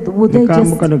 would they just,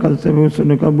 Nekamuka ne kasebuuso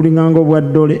ne kabulinganga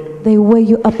obwaddole. they weigh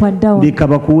you up and down. Leka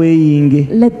bakuweeyinge.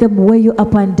 Let them weigh you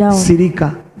up and down.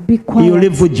 Sirika. Be Iyo quiet.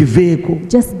 levo giveeko.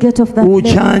 Just get off that level.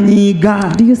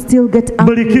 Okyanyiiga. Do you still get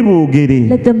Buli angry? kiboogere.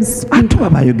 Let them speak. Ate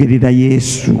baba ayogerera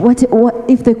Yesu. What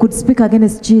if they could speak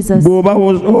against Jesus? Bw'oba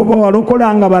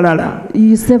walokolanga balala.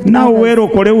 You saved Naawe others.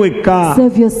 weerokole wekka.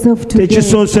 Save yourself today.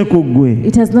 Tekisoose ku ggwe.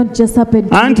 It has not just happened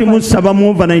to Anti you. musaba mu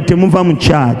overnight temuva mu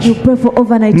church. You pray for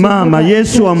overnight. you Maama never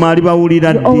Yesu church. wamwe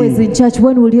alibawulira You're always ddi. in church.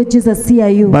 When will your Jesus hear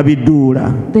you?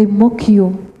 Babiduula. They mock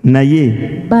you.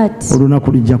 Naye But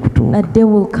olunaku lujja kutuuka. a day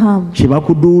will come. Kye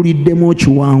bakuduuliddemu You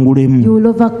okiwangulemu. will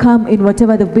overcome in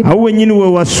whatever they've been. Awo wennyini we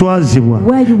waswazibwa.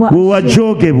 Where you were We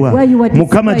wajoogebwa. where you were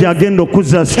Mukama despised. gy'agenda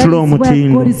okuzza That is situla where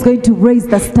omutindo. God is going to raise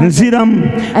the standard. Nziramu.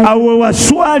 Awo we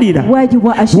waswalira. Where you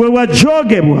were We ashamed.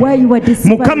 wajoogebwa. Where you were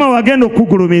despised. Mukama wagenda That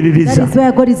okukugulumiririza. is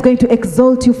where God is going to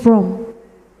exalt you from.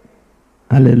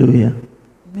 Haleluya.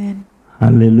 Amen.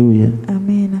 Haleluya.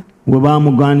 Amen. We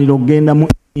baamugaanira okugenda mu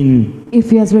inn. If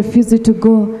he has refused to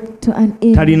go to an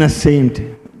inn, Talina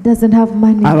ssente. doesn't have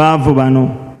money, Abaavu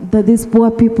bano these poor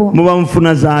people, muba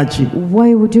mufuna zaaki.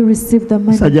 why would you receive the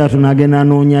money? Sajja tunaagenda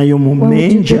anoonyayo mu Why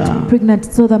would you menja. get pregnant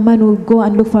so the man will go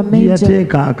and look for manger?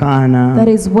 Yateeka akaana. That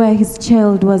is where his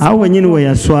child was. Awo wennyini we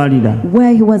yaswalira.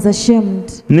 Where he was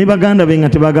ashamed. Ne baganda be nga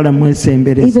tebaagala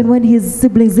mwesembereza. Even when his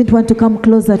siblings didn't want to come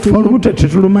closer to him. Olubuto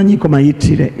tetulumanyiiko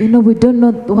mayitire. You know, we don't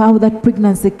know how that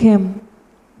pregnancy came.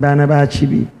 Baana ba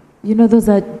kibi. You know, those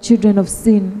are children of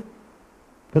sin.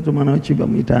 Kozi omwana wekiba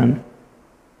muyitaano.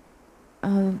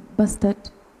 Bastard.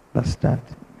 Bastard.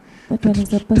 That one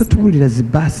is a bastard. Totubuulira zi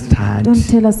bastard. Don't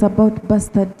tell us about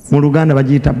bastards. Mu Luganda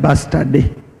bagiyita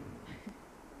bastard.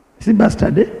 Si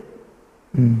bastard?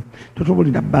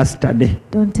 Totubuulira bastard.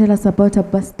 Don't tell us about a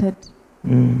bastard.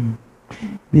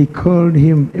 They called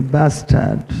him a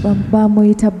bastard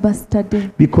Bamuyita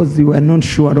bastard. because they were not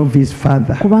sure of his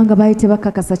father. Kubanga baali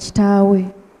tebakakasa kitaawe.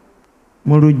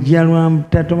 Mu luggya lwa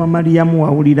tatoma Mariyamu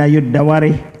wawulirayo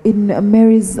dawari. In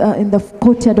Mary's, in the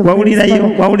courtyard of Mary's father,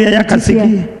 wawulirayo did you akasiki.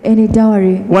 hear any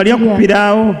dowry? Walya ku Yeah.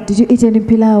 piraawo. Did you eat any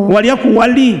pilau? Walya ku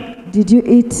wali. Did you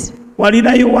eat?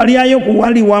 Walyayo ku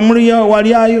wali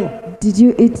walyayo. Did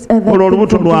you eat that Olwo thing olubuto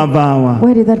from them? lwavaawa.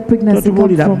 Where did that pregnancy come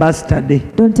Totubuulira from?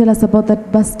 bastard. Don't tell us about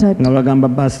that bastard. Nga bagamba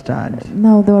bastard.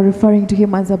 Now they were referring to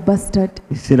him as a bastard.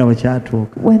 Ekiseera bwe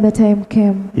kyatuuka. When the time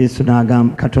came, Yesu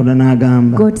n'agamba, Katonda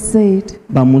n'agamba God said,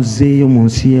 bamuzzeeyo mu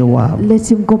nsi y'ewaabwe.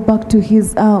 let him go back to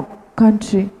his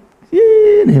country.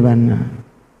 Ne banna.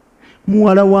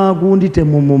 Muwala wa gundi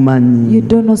temumumanyi. You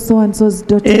don't know so and so's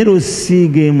daughter.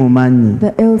 Erosiige mumanyi.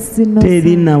 The LC knows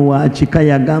Terina wa kika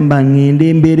yagamba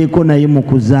ngende mbeereko naye mu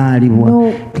kuzaalibwa.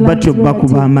 No Batyo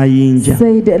bakuba amayinja.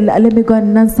 said, let me go and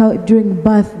announce how during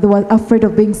birth they were afraid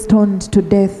of being stoned to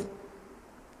death.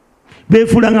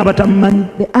 Beefuula nga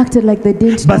batamumanyi. They acted like they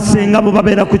didn't know her. Basenga bo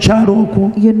babeera ku kyalo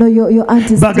okwo. You know, your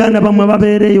aunties, Baganda bamwe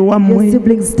babeera eyo your wammwe.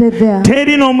 siblings stayed there.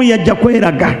 Teri n'omu yajja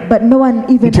kweraga But no one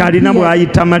even nti alina appeared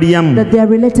bw'ayita Mariyamu. that they are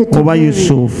related to Oba Mary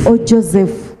Yusufu. or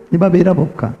Joseph. Ne babeera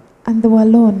bokka. And they were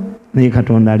alone. Naye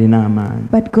Katonda alina amaanyi.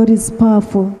 But God is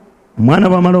powerful. Omwana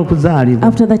bw'amala okuzaalibwa.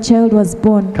 After the child was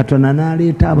born, Katonda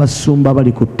n'aleeta abasumba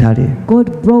bali ku ttale.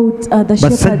 God brought the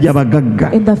Basajja shepherds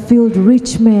bagagga. in the field,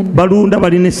 rich men. Balunda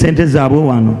balina essente zaabwe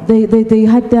wano. They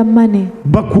had their money.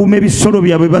 Bakuuma ebisolo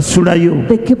byabwe basulayo.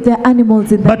 They keep their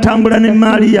animals in the Batambula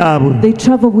n'emmaali yaabwe. They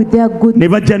travel with their goods. Ne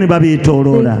bajja ne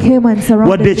babeetooloola. They came and Wadde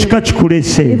surrounded ekika them.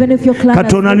 kikulese. Even if your clan has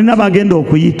Katonda alina bagenda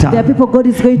okuyita. there are people God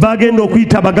is going to Bagenda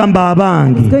okuyita bagamba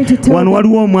abange. He's going to tell Wano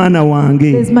them, waliwo omwana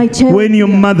wange. "There's my child When your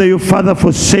here." mother, your father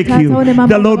forsake you,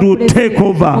 the Lord will take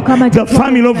over. The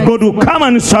family of God will come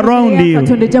and surround you.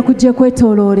 Katonda ejja kujja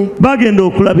ekwetooloole. Bagenda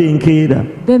okulaba enkeera.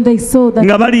 Then they saw that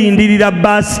Nga balindirira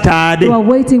bastard. they were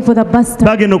waiting for the bastard.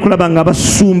 Bagenda okulaba nga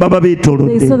basumba They saw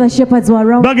babeetoolodde. the shepherds were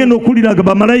around. Bagenda okuwulira nga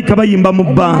bamalayika bayimba mu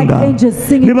bbanga. angels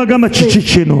singing Ne bagamba in the kiki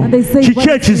spirit. kino? And they say, Kiki "What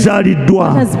is this?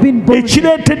 ekizaaliddwa? What has been born?"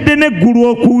 Ekireetedde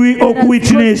n'eggulu Even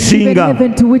okuwitnessinga.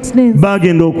 heaven to witness.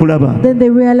 Bagenda okulaba Then they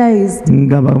realized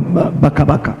nga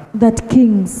bakabaka. that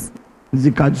kings,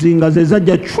 Zikazinga ze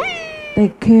zajja cwi. they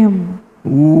came.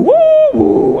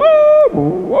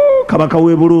 kabaka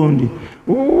w'e Burundi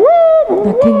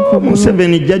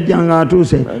Museveni jjajja nga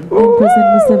atuuse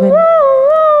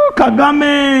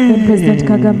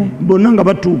Kagame bonna nga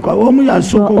batuuka omu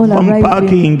yasooka okuva mu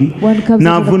paakingi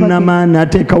n'avunnama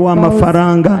n'ateekawo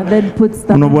amafaranga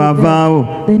ono bw'avaawo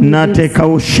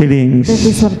n'ateekawo shillings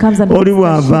oli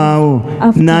bw'avaawo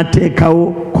n'ateekawo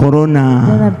korona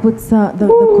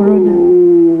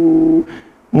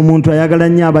omuntu ayagala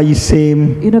nnyo abayiseemu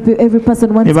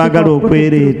ne baagala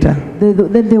okwereeta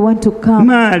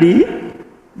maali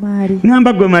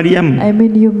ngamba gwe Mariamu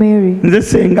nze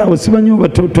senga osimanyi oba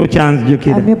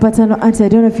tokyanzijukira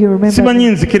simanyi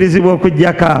nzikirizibwa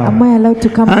okujjako awo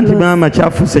anti maama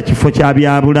kyafuuse ekifo kya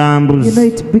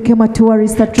byabulambuzi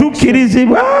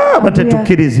tukkirizibwa aba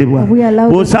tetukkirizibwa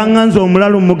bw'osanga nze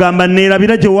omulalu mugamba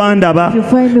neerabira gye wandaba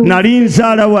nali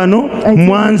nzaala wano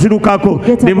mwanzirukako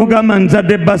ne mugamba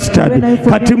nzadde bastard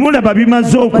kati mulaba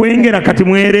bimaze okwengera kati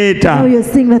mwereeta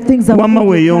wamma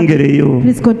weeyongereyo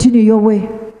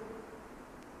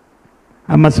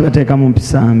amasi bateeka mu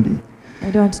mpisambi.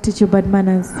 I don't want to teach you bad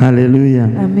manners. Hallelujah.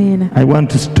 Amen. I want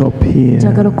to stop here.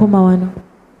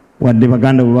 Wadde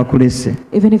baganda bwe bakulese.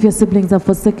 Even if your siblings have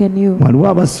forsaken you. Waliwo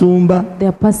abasumba. They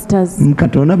are pastors.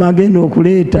 Katonda bagenda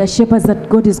okuleeta. They are shepherds that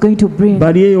God is going to bring.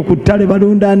 Bali eyo ku ttale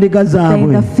balunda ndiga zaabwe. They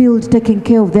are in the field taking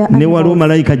care of their animals. Ne waliwo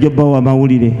malayika jobba wa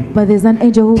mawulire. But there is an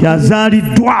angel who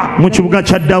yazaaliddwa mu kibuga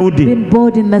kya Dawudi. Been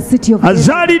born in the city of David.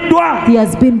 Azaaliddwa. He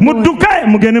has been born. Mudduke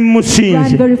mugende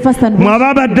mumusinze. Mwaba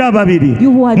abadde ababiri.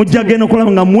 Mujja genda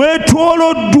okulaba nga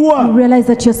mwetooloddwa.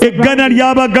 Eggana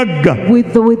ly'abagagga.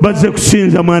 Bazze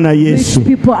kusinza mwana Yesu.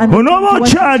 Onooba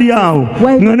okyali awo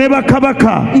nga ne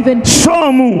bakabaka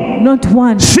somu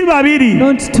si babiri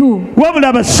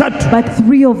wabula basatu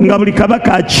nga buli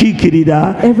kabaka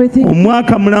akiikirira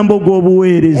omwaka mulambo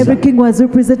gw'obuweereza.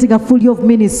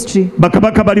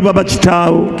 Bakabaka bali baba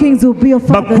kitaawo,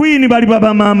 bakwini bali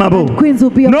baba maama bo,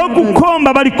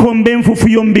 n'okukomba balikomba enfufu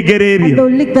y'omu bigere ebyo.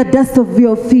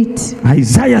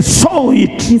 Isaiah saw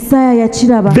it.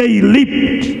 They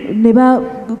leaped.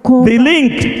 They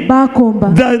linked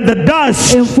the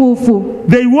dust.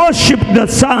 They worshipped the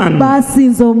sun.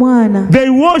 They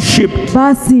worshipped.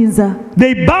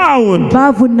 They bowed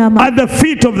at the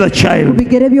feet of the child.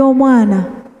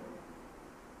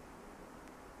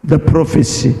 The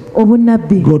prophecy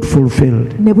God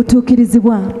fulfilled.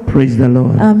 Praise the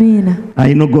Lord. Amen.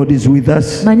 I know God is with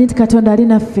us.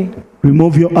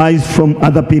 Remove your eyes from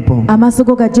other people and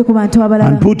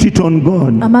put it on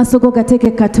God.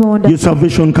 Your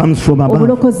salvation comes from above.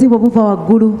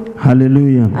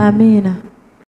 Hallelujah. Amen.